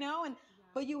 Like, you know, and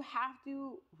but you have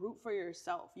to root for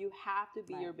yourself. You have to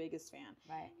be your biggest fan.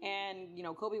 Right. And, you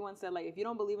know, Kobe once said, like, if you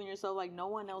don't believe in yourself, like, no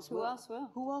one else will. Who else will?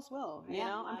 Who else will? You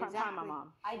know? I'm proud of my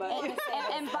mom.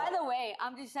 And by the way,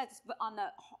 I'm just on the.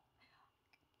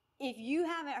 If you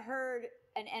haven't heard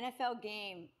an NFL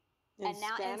game in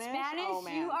Spanish, oh,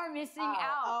 man. you are missing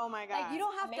out. Oh my God! Like you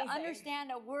don't have Amazing. to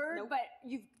understand a word, but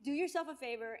you do yourself a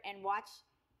favor and watch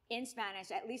in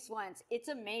Spanish at least once. It's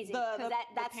amazing because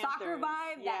that soccer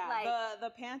vibe. Yeah, that like the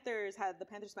Panthers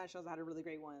Spanish shows had a really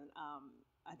great one.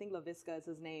 I think La Visca is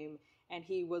his name, and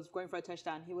he was going for a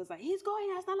touchdown. He was like, he's going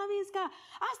hasta la vista,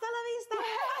 hasta la vista,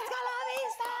 hasta la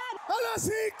vista. A las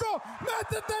 5,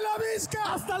 métete la visca,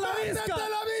 hasta la visca, métete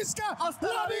la visca, hasta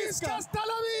la visca, hasta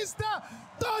la vista,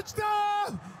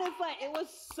 touchdown! It's like, it was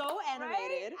so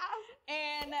animated.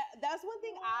 Right? And that's one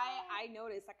thing I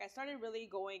noticed. Like, I started really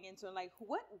going into like,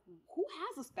 who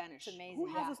has a Spanish? It's amazing.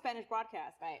 Who has a Spanish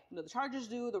broadcast? Right. You know, the Chargers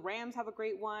do. The Rams have a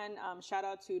great one. Shout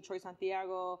out to Troy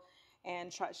Santiago,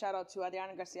 and shout out to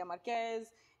Adriana Garcia Marquez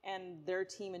and their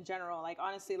team in general. Like,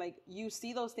 honestly, like, you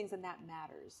see those things and that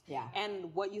matters. Yeah.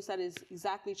 And what you said is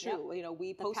exactly true. Yep. You know,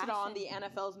 we posted on the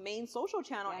NFL's main social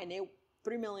channel, and it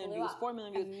 3 million views, 4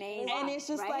 million views. Amazing. And it's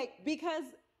just like, because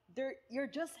you're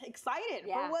just excited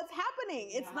for what's happening.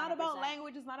 It's not about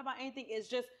language. It's not about anything. It's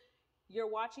just, you're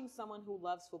watching someone who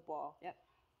loves football. Yep.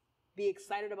 Be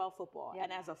excited about football. Yep.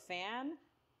 And as a fan,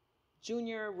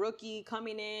 junior, rookie,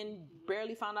 coming in,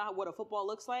 barely found out what a football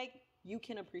looks like, you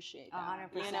can appreciate that.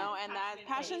 100%. You know, and that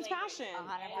passion's passion.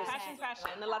 100%. Passion's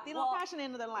passion. And the Latino passion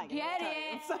ain't nothing like it. Get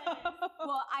it. So.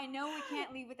 Well, I know we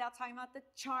can't leave without talking about the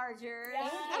Chargers.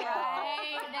 Yes.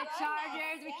 Right? The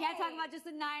Chargers. We can't talk about just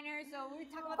the Niners, so we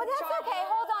talk about the Chargers. But that's okay.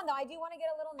 Hold on, though. I do want to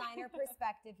get a little Niner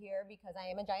perspective here because I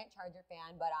am a giant Charger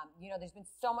fan. But, you know, there's been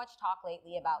so much talk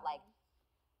lately about, like,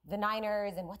 the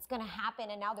Niners and what's going to happen.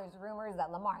 And now there's rumors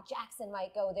that Lamar Jackson might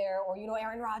go there, or, you know,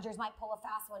 Aaron Rodgers might pull a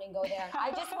fast one and go there. And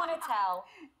I just want to tell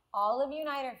all of you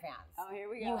Niner fans, here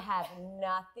we go. You have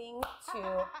nothing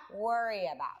to worry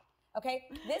about. Okay?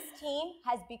 This team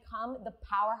has become the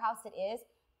powerhouse it is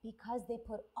because they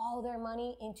put all their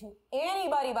money into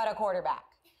anybody but a quarterback.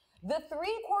 The 3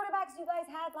 quarterbacks you guys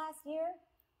had last year,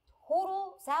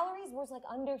 total salaries was like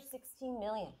under $16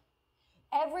 million.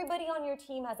 Everybody on your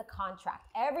team has a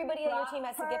contract. Everybody on your team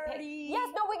has to get paid.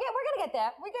 Yes, no, we're gonna get there.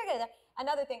 We're gonna get there.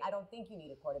 Another thing, I don't think you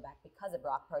need a quarterback because of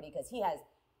Brock Purdy, because he has.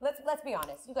 Let's be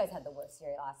honest. You guys had the worst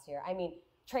year last year. I mean,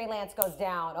 Trey Lance goes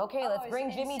down. Okay, let's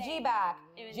bring Jimmy G back.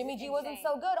 Jimmy G wasn't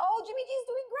so good. Oh, Jimmy G's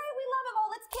doing great. We love him. Oh,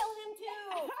 let's kill him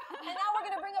too. And now we're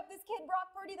gonna bring up this kid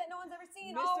Brock Purdy that no one's ever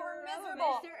seen. Oh, we're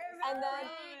miserable.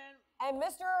 And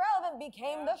Mr. Irrelevant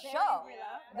became the show.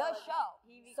 The show.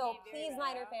 So please,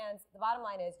 Niner fans, the bottom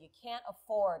line is you can't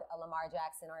afford a Lamar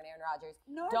Jackson or an Aaron Rodgers.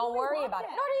 Don't worry about it.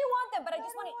 Nor do you want them, but I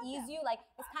just want to ease you. Like,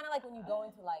 it's kind of like when you go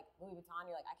into like Louis Vuitton,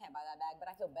 you're like, I can't buy that bag, but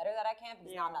I feel better that I can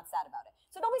because now I'm not sad about it.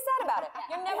 So don't be sad about it.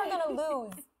 You're never going to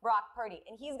lose Brock Purdy,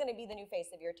 and he's going to be the new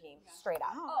face of your team, straight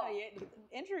up.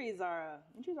 Injuries are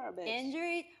a bitch.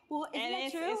 Injuries? Well, isn't that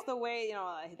true? It's the way, you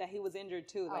know, that he was injured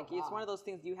too. Like, it's one of those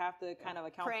things you have to kind of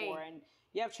account for. And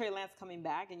you have Trey Lance coming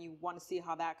back, and you want to see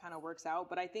how that kind of works out.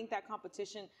 But I think that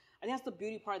competition, I think that's the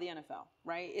beauty part of the NFL,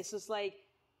 right? It's just like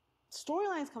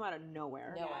storylines come out of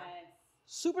nowhere.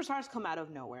 Superstars come out of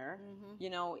nowhere. You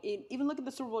know, even look at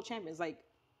the Super Bowl champions. Like,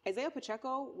 Isaiah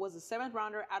Pacheco was a 7th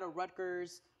rounder out of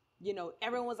Rutgers. You know,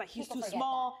 everyone was like, he's too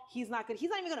small. He's not good. He's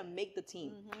not even going to make the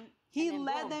team. He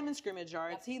led them in scrimmage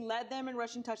yards. He led them in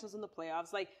rushing touchdowns in the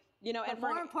playoffs. Like, you know, but and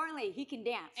more importantly, he can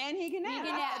dance. And he can dance.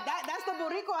 That's the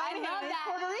Boricua. I love that.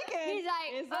 Puerto Rican. He's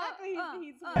like, exactly.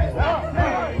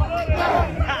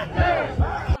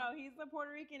 He's the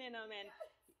Puerto Rican in him, and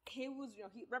he was, you know,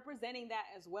 he representing that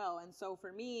as well. And so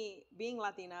for me, being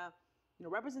Latina, you know,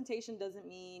 representation doesn't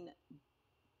mean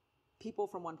people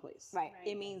from one place. Right.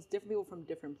 It means different people from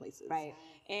different places. Right.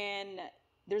 And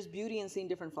there's beauty in seeing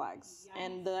different flags.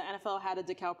 And the NFL had a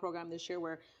decal program this year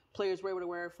where players were able to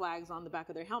wear flags on the back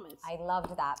of their helmets. I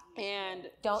loved that.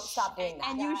 And don't stop doing that.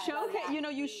 And you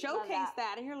showcase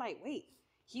that, and you're like, wait,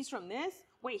 he's from this?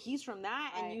 Wait, he's from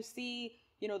that? Right. And you see,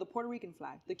 you know, the Puerto Rican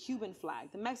flag, the Cuban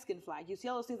flag, the Mexican flag. You see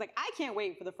all those things. Like, I can't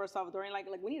wait for the first Salvadorian. Like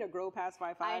we need to grow past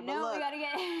 5'5". I know, look, we gotta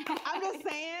get. I'm just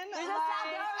saying.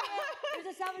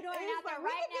 There's a Salvadorian out there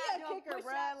right now. We could be a kicker,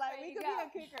 bro. Like, we could be a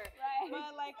kicker.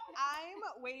 But like, I'm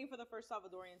waiting for the first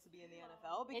Salvadorians to be in the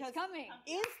NFL because it's coming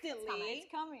instantly. It's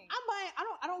coming. I'm buying.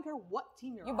 I don't care what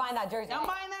team you're buying that jersey. I'm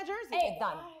buying that jersey. It's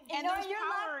done. And there's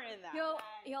power in that. He'll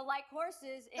like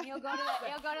horses, and he'll go to the.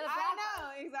 I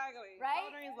know, exactly. Right?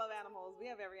 Salvadorians love animals. We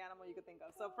have every animal you could think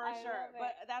of. So for sure,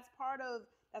 but that's part of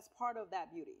that's part of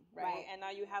that beauty, right? And now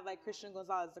you have like Christian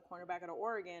Gonzalez, the cornerback out of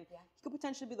Oregon. He could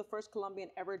potentially be the first Colombian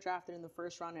ever drafted in the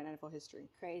first round in NFL history.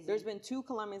 Crazy. There's been 2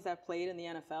 Colombians that played in the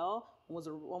NFL.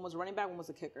 One was a running back, one was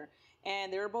a kicker.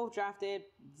 And they were both drafted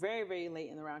very, very late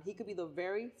in the round. He could be the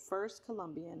very first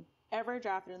Colombian ever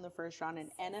drafted in the first round in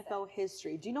NFL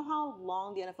history. Do you know how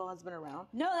long the NFL has been around?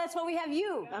 No, that's why we have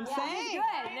you. I'm saying. Good.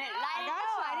 I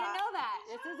didn't know that.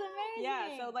 This is amazing.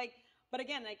 Yeah, so like, but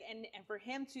again, like, and for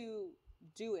him to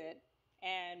do it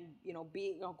and,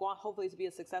 go on hopefully to be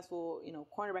a successful,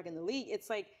 cornerback in the league, it's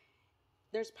like,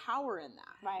 there's power in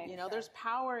that. Right. There's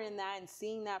power in that, and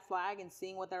seeing that flag and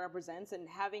seeing what that represents and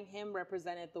having him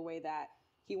represent it the way that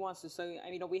he wants to. So,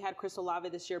 we had Chris Olave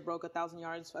this year, broke 1,000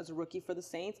 yards as a rookie for the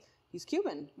Saints. He's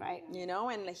Cuban. Right. And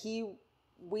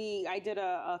I did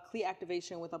a cleat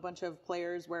activation with a bunch of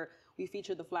players where we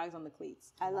featured the flags on the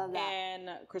cleats. I love that. And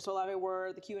Chris Olave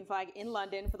wore the Cuban flag in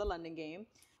London for the London game.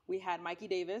 We had Mikey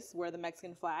Davis wear the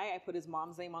Mexican flag. I put his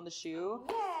mom's name on the shoe.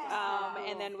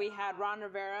 And then we had Ron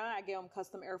Rivera. I gave him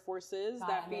custom Air Forces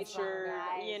that featured,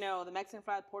 the Mexican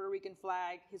flag, Puerto Rican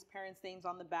flag, his parents' names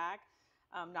on the back.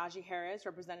 Najee Harris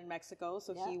represented Mexico,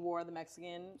 so he wore the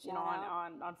Mexican,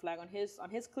 on flag on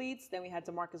his cleats. Then we had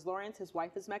DeMarcus Lawrence. His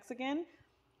wife is Mexican,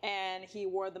 and he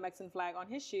wore the Mexican flag on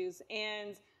his shoes.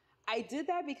 And I did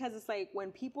that because it's like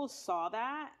when people saw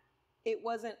that, it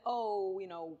wasn't,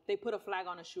 they put a flag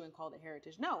on a shoe and called it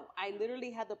heritage. No, I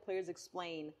literally had the players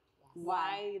explain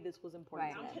why this was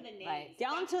important. Down to the names. Right.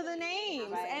 Down to the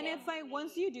names. And it's like,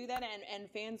 once you do that and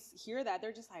fans hear that,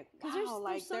 they're just like,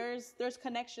 wow, there's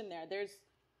connection there. There's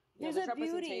a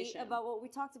beauty about what we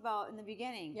talked about in the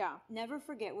beginning. Yeah. Never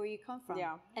forget where you come from.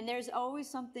 Yeah. And there's always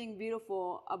something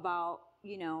beautiful about,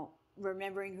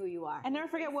 remembering who you are. And never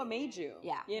forget what made you.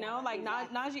 Yeah.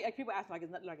 Najee, like people ask me, is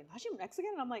Najee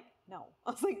Mexican? And I'm like, no.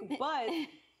 I was like, but,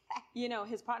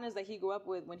 his partners that he grew up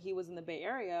with when he was in the Bay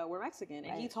Area were Mexican.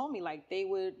 And he told me, like, they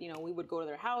would, we would go to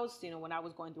their house, when I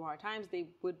was going through hard times, they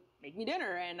would make me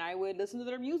dinner and I would listen to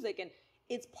their music. And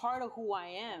it's part of who I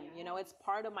am, it's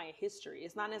part of my history.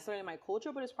 It's not necessarily my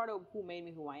culture, but it's part of who made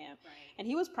me who I am. Right. And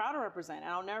he was proud to represent. And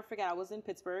I'll never forget, I was in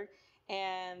Pittsburgh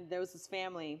and there was this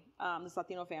family, this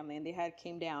Latino family, and they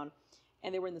came down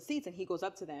and they were in the seats and he goes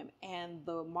up to them and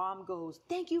the mom goes,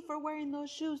 "Thank you for wearing those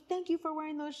shoes. Thank you for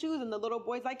wearing those shoes." And the little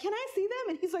boy's like, "Can I see them?"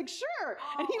 And he's like, "Sure."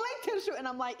 And he liked his shoe. And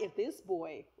I'm like, if this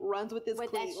boy runs with this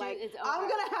cleat, like, I'm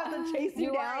going to have to chase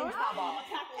you down.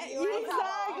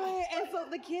 Exactly. And so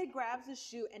the kid grabs his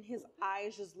shoe and his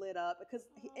eyes just lit up because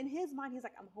in his mind, he's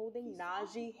like, I'm holding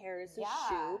Najee Harris's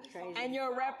shoe. Crazy. And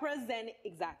you're representing,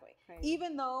 exactly. Crazy.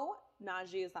 Even though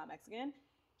Najee is not Mexican,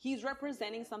 he's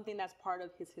representing something that's part of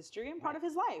his history and part of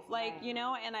his life. Like,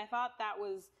 and I thought that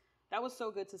was so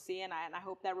good to see. And I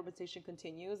hope that representation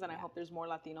continues. And I hope there's more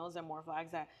Latinos and more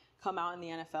flags that come out in the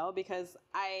NFL because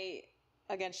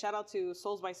again, shout out to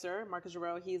Souls by Sir, Marcus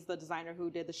Rivero. He's the designer who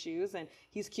did the shoes and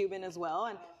he's Cuban as well.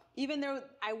 And even though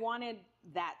I wanted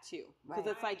that too, because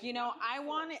it's like, I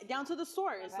want it down to the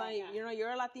source. It's like,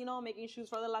 you're a Latino making shoes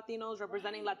for the Latinos,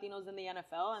 representing Latinos in the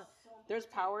NFL. And there's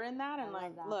power in that. And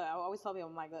like, look, I always tell people,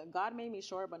 I'm like, God made me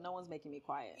short, but no one's making me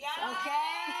quiet. Yeah.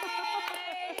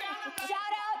 Okay. Shout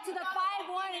out to the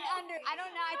 5'1" and under. I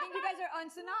don't know. I think you guys are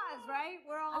unsanaz, right?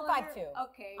 We're all. I'm 5'2".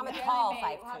 Okay. I'm a tall 5'2".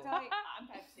 I'm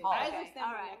 5'2". I understand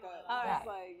my neck up. All right. It's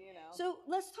like, So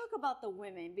let's talk about the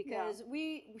women because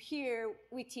we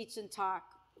teach and talk.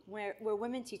 Where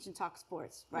women teach and talk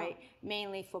sports, right?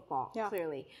 Mainly football,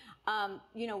 clearly.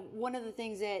 One of the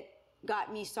things that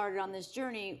got me started on this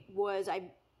journey was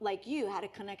like you, had a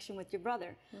connection with your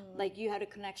brother. Like you had a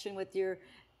connection with your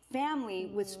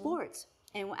family with sports.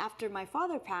 And after my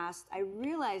father passed, I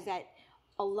realized that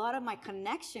a lot of my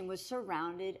connection was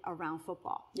surrounded around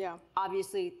football. Yeah.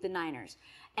 Obviously, the Niners.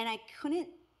 And I couldn't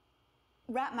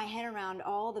wrap my head around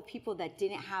all the people that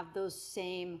didn't have those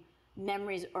same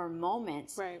memories or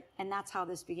moments. Right. And that's how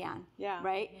this began. Yeah.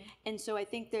 Right? And so I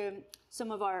think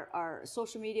some of our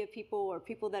social media people or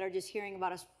people that are just hearing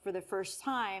about us for the first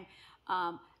time,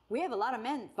 we have a lot of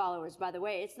men followers, by the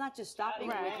way. It's not just stopping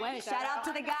with women. Shout out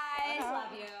to the guys. I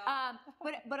love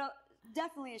you. But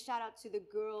definitely a shout out to the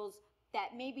girls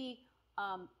that maybe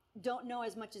don't know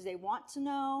as much as they want to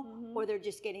know, or they're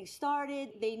just getting started.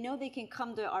 They know they can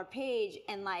come to our page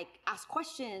and like ask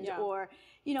questions or,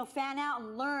 fan out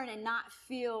and learn and not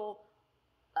feel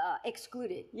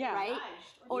excluded, right?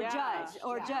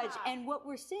 Judged. And what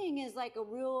we're seeing is like a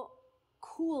real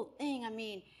cool thing. I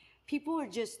mean, people are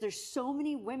there's so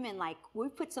many women, like we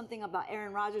put something about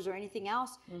Aaron Rodgers or anything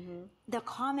else, the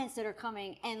comments that are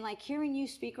coming and like hearing you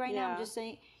speak right now, I'm just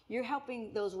saying you're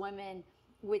helping those women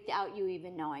without you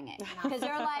even knowing it. Because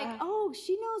they're like, oh,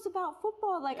 she knows about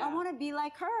football. Like, I want to be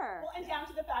like her. Well, and down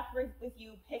to the fact with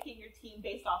you picking your team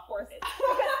based off horses.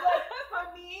 Because, like,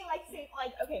 for me,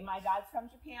 okay, my dad's from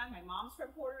Japan, my mom's from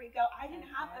Puerto Rico. I didn't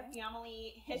have a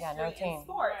family history in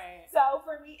sports. Right. So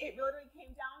for me, it literally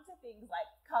came down to things like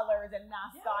colors and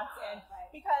mascots, and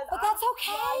because. But that's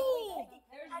okay.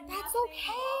 That's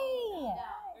okay.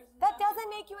 That doesn't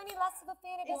make you any less of a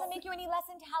fan. It doesn't make you any less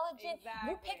intelligent.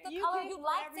 You picked the color, you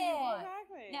liked it.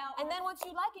 Exactly. Now, And then once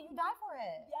you like it, you die for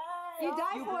it. Yes. you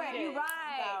die for it. You're it.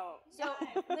 right. So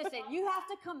listen, you have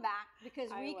to come back because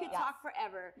we could talk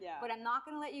forever. Yeah. But I'm not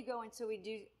going to let you go until we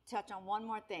do touch on one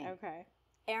more thing. Okay.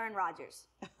 Aaron Rodgers.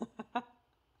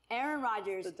 Aaron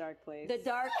Rodgers. The dark place.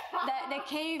 The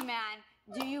caveman.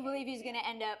 Do you believe he's going to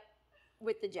end up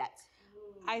with the Jets?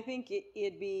 I think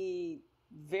it'd be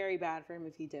very bad for him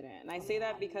if he didn't. And I say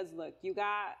that because, look,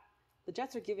 the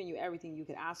Jets are giving you everything you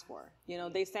could ask for. You know,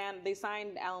 they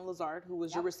signed Alan Lazard, who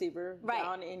was your receiver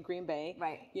down in Green Bay.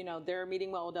 Right. You know, they're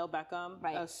meeting with Odell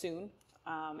Beckham soon.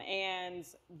 And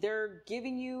they're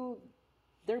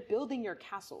building your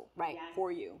castle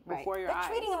for you before your eyes.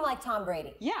 They're treating him like Tom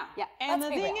Brady. Yeah. And the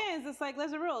Let's be thing real. is, it's like,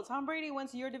 let's be real. Tom Brady went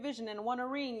to your division and won a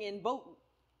ring in both.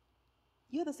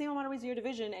 You had the same amount of rings in your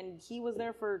division, and he was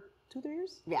there for 2-3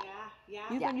 years? Yeah.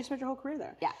 You spent your whole career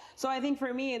there. Yeah. So I think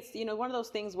for me, it's, one of those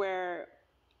things where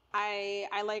I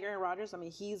like Aaron Rodgers. I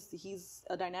mean, he's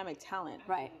a dynamic talent.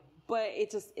 Right. But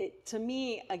to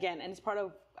me, again, and it's part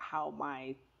of how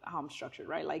I'm structured,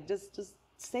 right? Like, just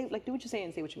say, like, do what you say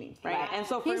and say what you mean, right? And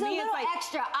so for he's me, a little it's like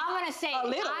extra. I'm gonna say a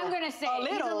little. I'm gonna say a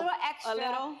little, he's a little extra. A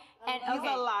little. And he's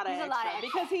a lot of extra.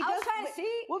 Because he I was just trying to see.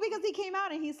 well, because he came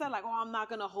out and he said like, oh, I'm not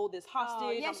gonna hold this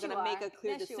hostage. yes, I'm you gonna make are. a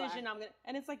clear Yes, you decision. are.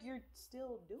 And it's like you're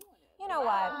still doing it. You know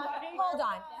what? Hold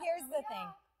on. Here's the thing.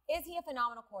 Is he a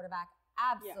phenomenal quarterback?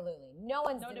 Absolutely. No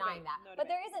one's No denying debate. that. No But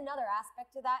debate. there is another aspect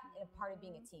to that, and a part of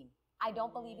being a team. I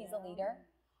don't believe he's a leader.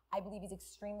 I believe he's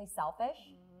extremely selfish.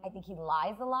 I think he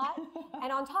lies a lot.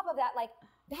 And on top of that, like,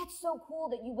 that's so cool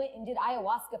that you went and did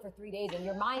ayahuasca for 3 days and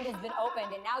your mind has been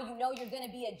opened and now you know you're going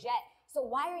to be a Jet. So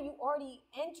why are you already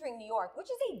entering New York, which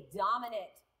is a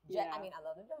dominant Jet? Yeah. I mean, I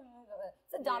love it.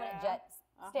 It's a dominant Jet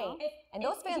state. And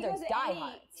those fans are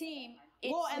diehards. Team.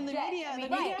 Well, and the media, the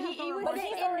media has to But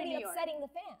respect he's that. already upsetting the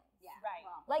fans. Right.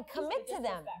 Like, commit to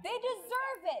them. They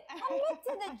deserve it. Commit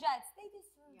to the Jets. They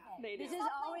deserve it. This is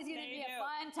always going to be a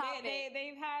fun topic.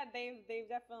 They've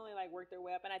definitely like worked their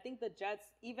way up, and I think the Jets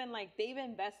even like they've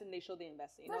invested. They show the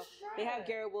investing. You know, they have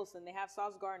Garrett Wilson, they have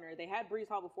Sauce Gardner, they had Breece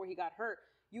Hall before he got hurt.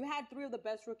 You had 3 of the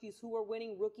best rookies who were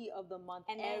winning Rookie of the Month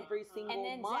every single month. And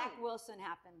then Zach Wilson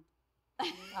happened. But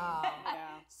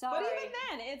Sorry.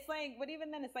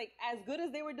 even then, it's like as good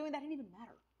as they were doing, that didn't even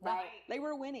matter. Right. They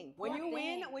were winning. When you're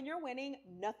winning,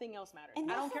 nothing else matters.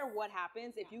 And I don't care what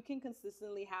happens. If you can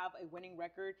consistently have a winning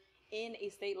record in a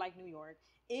state like New York,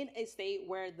 in a state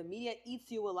where the media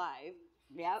eats you alive.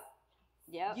 Yep.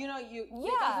 You know, it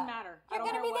doesn't matter. You're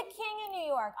going to be the king in New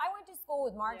York. I went to school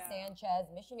with Mark Sanchez,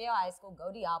 Mission Viejo High School,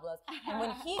 go Diablos. And when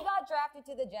he got drafted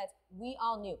to the Jets, we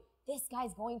all knew this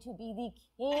guy's going to be the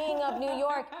king of New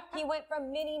York. He went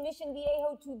from mini Mission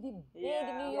Viejo to the big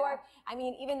New York. I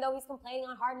mean, even though he's complaining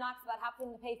on Hard Knocks about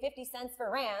having to pay 50 cents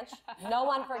for ranch, no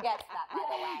one forgets that, by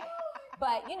the way.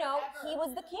 But, you know, he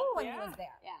was the king when he was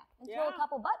there. Until a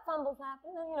couple butt fumbles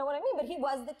happened, and you know what I mean? But he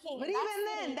was the king. But even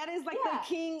then, that is like the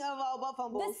king of all butt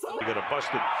fumbles. We got a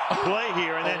busted play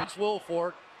here, and then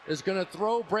Wilfork is going to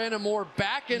throw Brandon Moore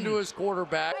back into his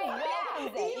quarterback.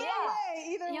 Either way.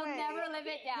 You'll never live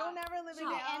it down. You'll never live it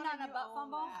down. Should we end on a butt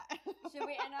fumble? Should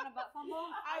we end on a butt fumble?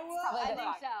 I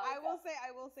think so. I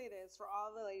will say this for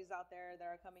all the ladies out there that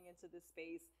are coming into this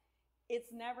space. It's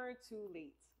never too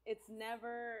late.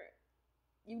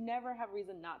 You never have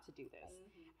reason not to do this.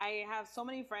 I have so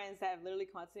many friends that have literally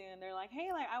come to me and they're like,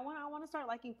 hey, like I want to start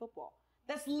liking football.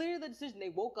 That's literally the decision. They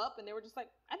woke up and they were just like,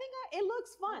 I think it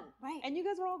looks fun. Right. And you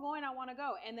guys are all going, I want to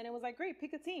go. And then it was like, great,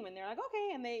 pick a team. And they're like,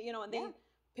 okay. And they, they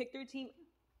pick their team.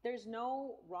 There's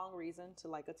no wrong reason to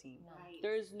like a team. Right.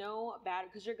 There's no bad,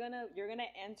 because you're gonna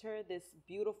enter this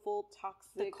beautiful,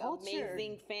 toxic,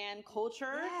 amazing fan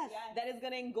culture that is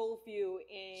gonna engulf you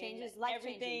in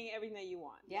everything that you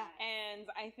want. Yeah. And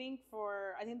I think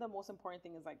the most important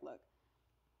thing is like, look,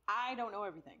 I don't know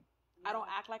everything. I don't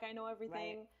act like I know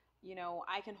everything. Right. You know,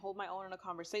 I can hold my own in a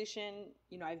conversation.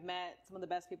 You know, I've met some of the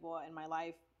best people in my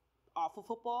life off of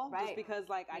football, just because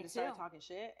like I just started talking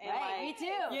shit, and like, me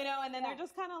too. You know, and then they're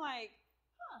just kind of like,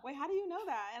 wait, how do you know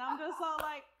that? And I'm just all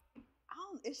like,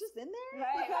 it's just in there,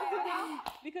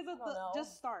 because of the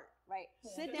just start, right?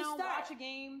 Sit down, watch a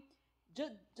game,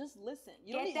 just listen.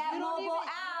 Get that mobile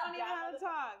app. You don't even have to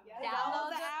talk. Download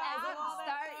the app.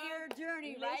 Start your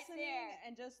journey right there.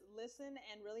 And just listen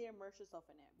and really immerse yourself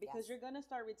in it, because you're gonna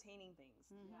start retaining things.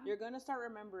 You're gonna start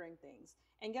remembering things.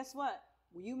 And guess what?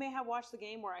 You may have watched the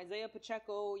game where Isaiah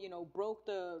Pacheco, broke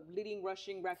the leading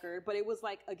rushing record, but it was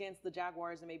like against the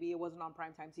Jaguars and maybe it wasn't on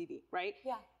primetime TV, right?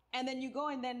 Yeah. And then you go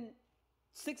and then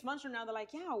 6 months from now, they're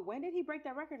like, yeah, when did he break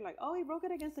that record? Like, oh, he broke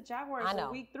it against the Jaguars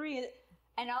in week 3.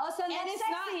 And all of a sudden, it's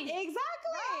sexy. not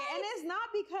exactly, right. And it's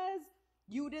not because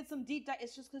you did some deep dive.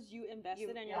 It's just because you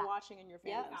invested and you're watching and you're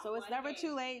fandom. So it's never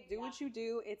too late. Do what you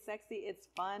do. It's sexy. It's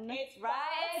fun. It's It's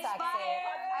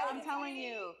fire. I'm telling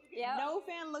you, no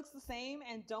fan looks the same,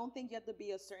 and don't think you have to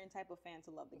be a certain type of fan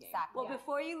to love the game. Exactly. Well,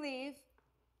 before you leave,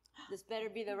 this better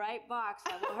be the right box.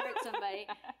 I will hurt somebody.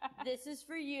 This is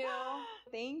for you.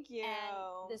 Thank you.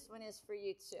 And this one is for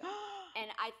you too.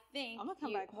 And I think I'm gonna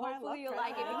come back. hopefully you'll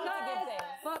like it, because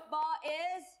football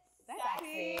is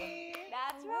sexy.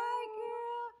 That's right,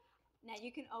 girl. Now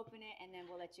you can open it and then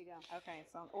we'll let you go. Okay,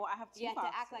 so I have 2 You have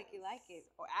boxes. to act like you like it.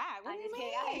 What do you just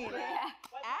mean? kidding.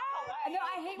 No,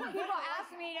 I hate when people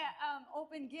ask me to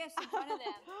open gifts in front of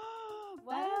them.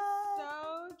 That is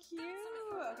so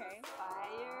cute. Okay.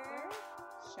 Fire.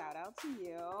 Shout out to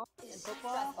you. In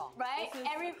football, right? This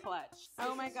is clutch.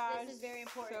 Oh my gosh. This is very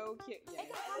important. So cute. Yes.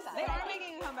 They They are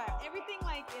making a comeback. Everything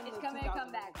like in It's the coming a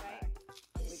comeback, right?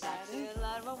 We got you a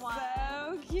lot of a wine.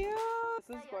 So cute.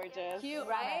 This is gorgeous. Cute,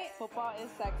 right? Football is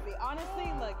sexy.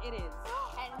 Honestly, look, it is.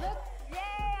 And look, yay!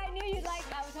 I knew you'd like.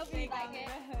 I was hoping you'd like it.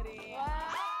 The hoodie. Wow.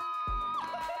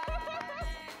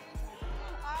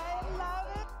 I love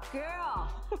it. Girl,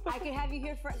 I could have you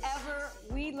here forever.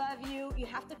 We love you. You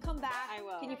have to come back. I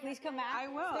will. Can you please come back? I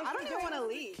will. I don't even want to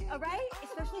leave. All right?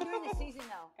 Especially during the season,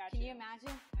 though. Got Can you. you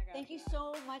imagine? got Thank you. you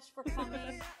so much for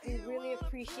coming. We really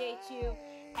appreciate you.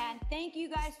 And thank you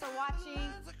guys for watching.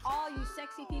 All you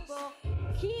sexy people,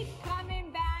 keep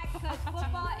coming back because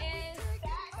football is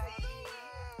sexy.